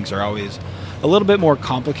pairings are always a little bit more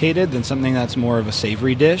complicated than something that's more of a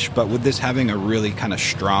savory dish. But with this having a really kind of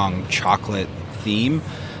strong chocolate theme,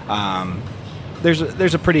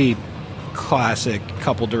 there's a pretty classic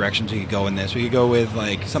couple directions we could go in this. We could go with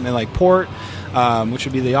like something like port, which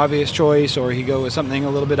would be the obvious choice, or you could go with something a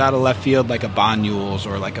little bit out of left field like a Banyuls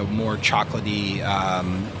or like a more chocolatey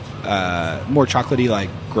like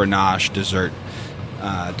Grenache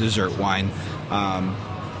dessert wine.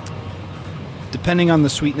 Depending on the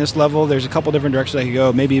sweetness level, there's a couple different directions I could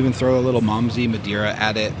go. Maybe even throw a little Malmsey Madeira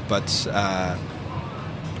at it. But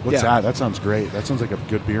what's that? That sounds great. That sounds like a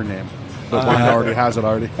good beer name. But wine already has it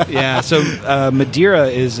already. Yeah, so Madeira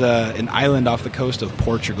is an island off the coast of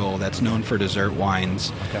Portugal that's known for dessert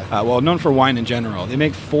wines. Okay. Known for wine in general. They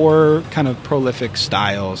make 4 kind of prolific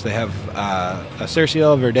styles. They have a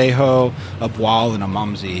Cercial, Verdejo, a Boal, and a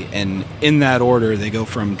Malmsey. And in that order, they go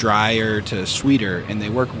from drier to sweeter, and they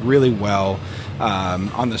work really well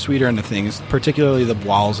on the sweeter end of things, particularly the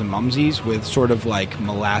Boals and Malmseys with sort of like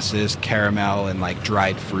molasses, caramel, and like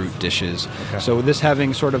dried fruit dishes. Okay. So with this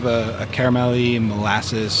having sort of a caramelly,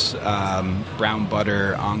 molasses, brown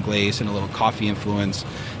butter, anglaise, and a little coffee influence,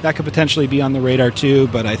 that could potentially be on the radar too.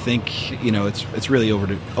 But I think it's really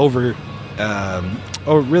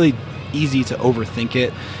really easy to overthink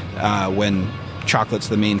it when chocolate's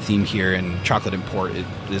the main theme here, and chocolate and port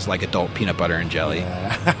is like adult peanut butter and jelly.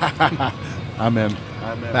 Yeah. I'm in.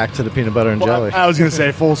 Back to the peanut butter and jelly. I was going to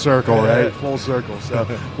say full circle, right? Full circle. So,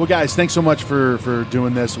 well, guys, thanks so much for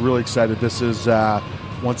doing this. Really excited. This is,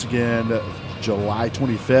 once again, July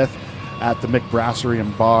 25th at the McBrasserie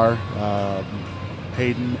and Bar,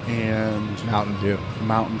 Hayden and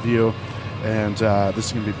Mountain View. And this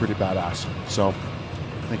is going to be pretty badass. So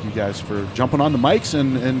thank you guys for jumping on the mics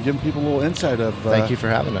and giving people a little insight of... Thank you for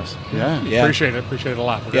having us. Yeah. Appreciate it. Appreciate it a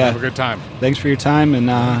lot. We're going to have a good time. Thanks for your time, and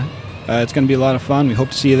it's going to be a lot of fun. We hope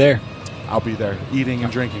to see you there. I'll be there eating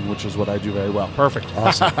and drinking, which is what I do very well. Perfect.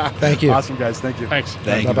 Awesome. Thank you. Awesome, guys. Thank you. Thanks.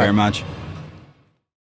 Thank you very much.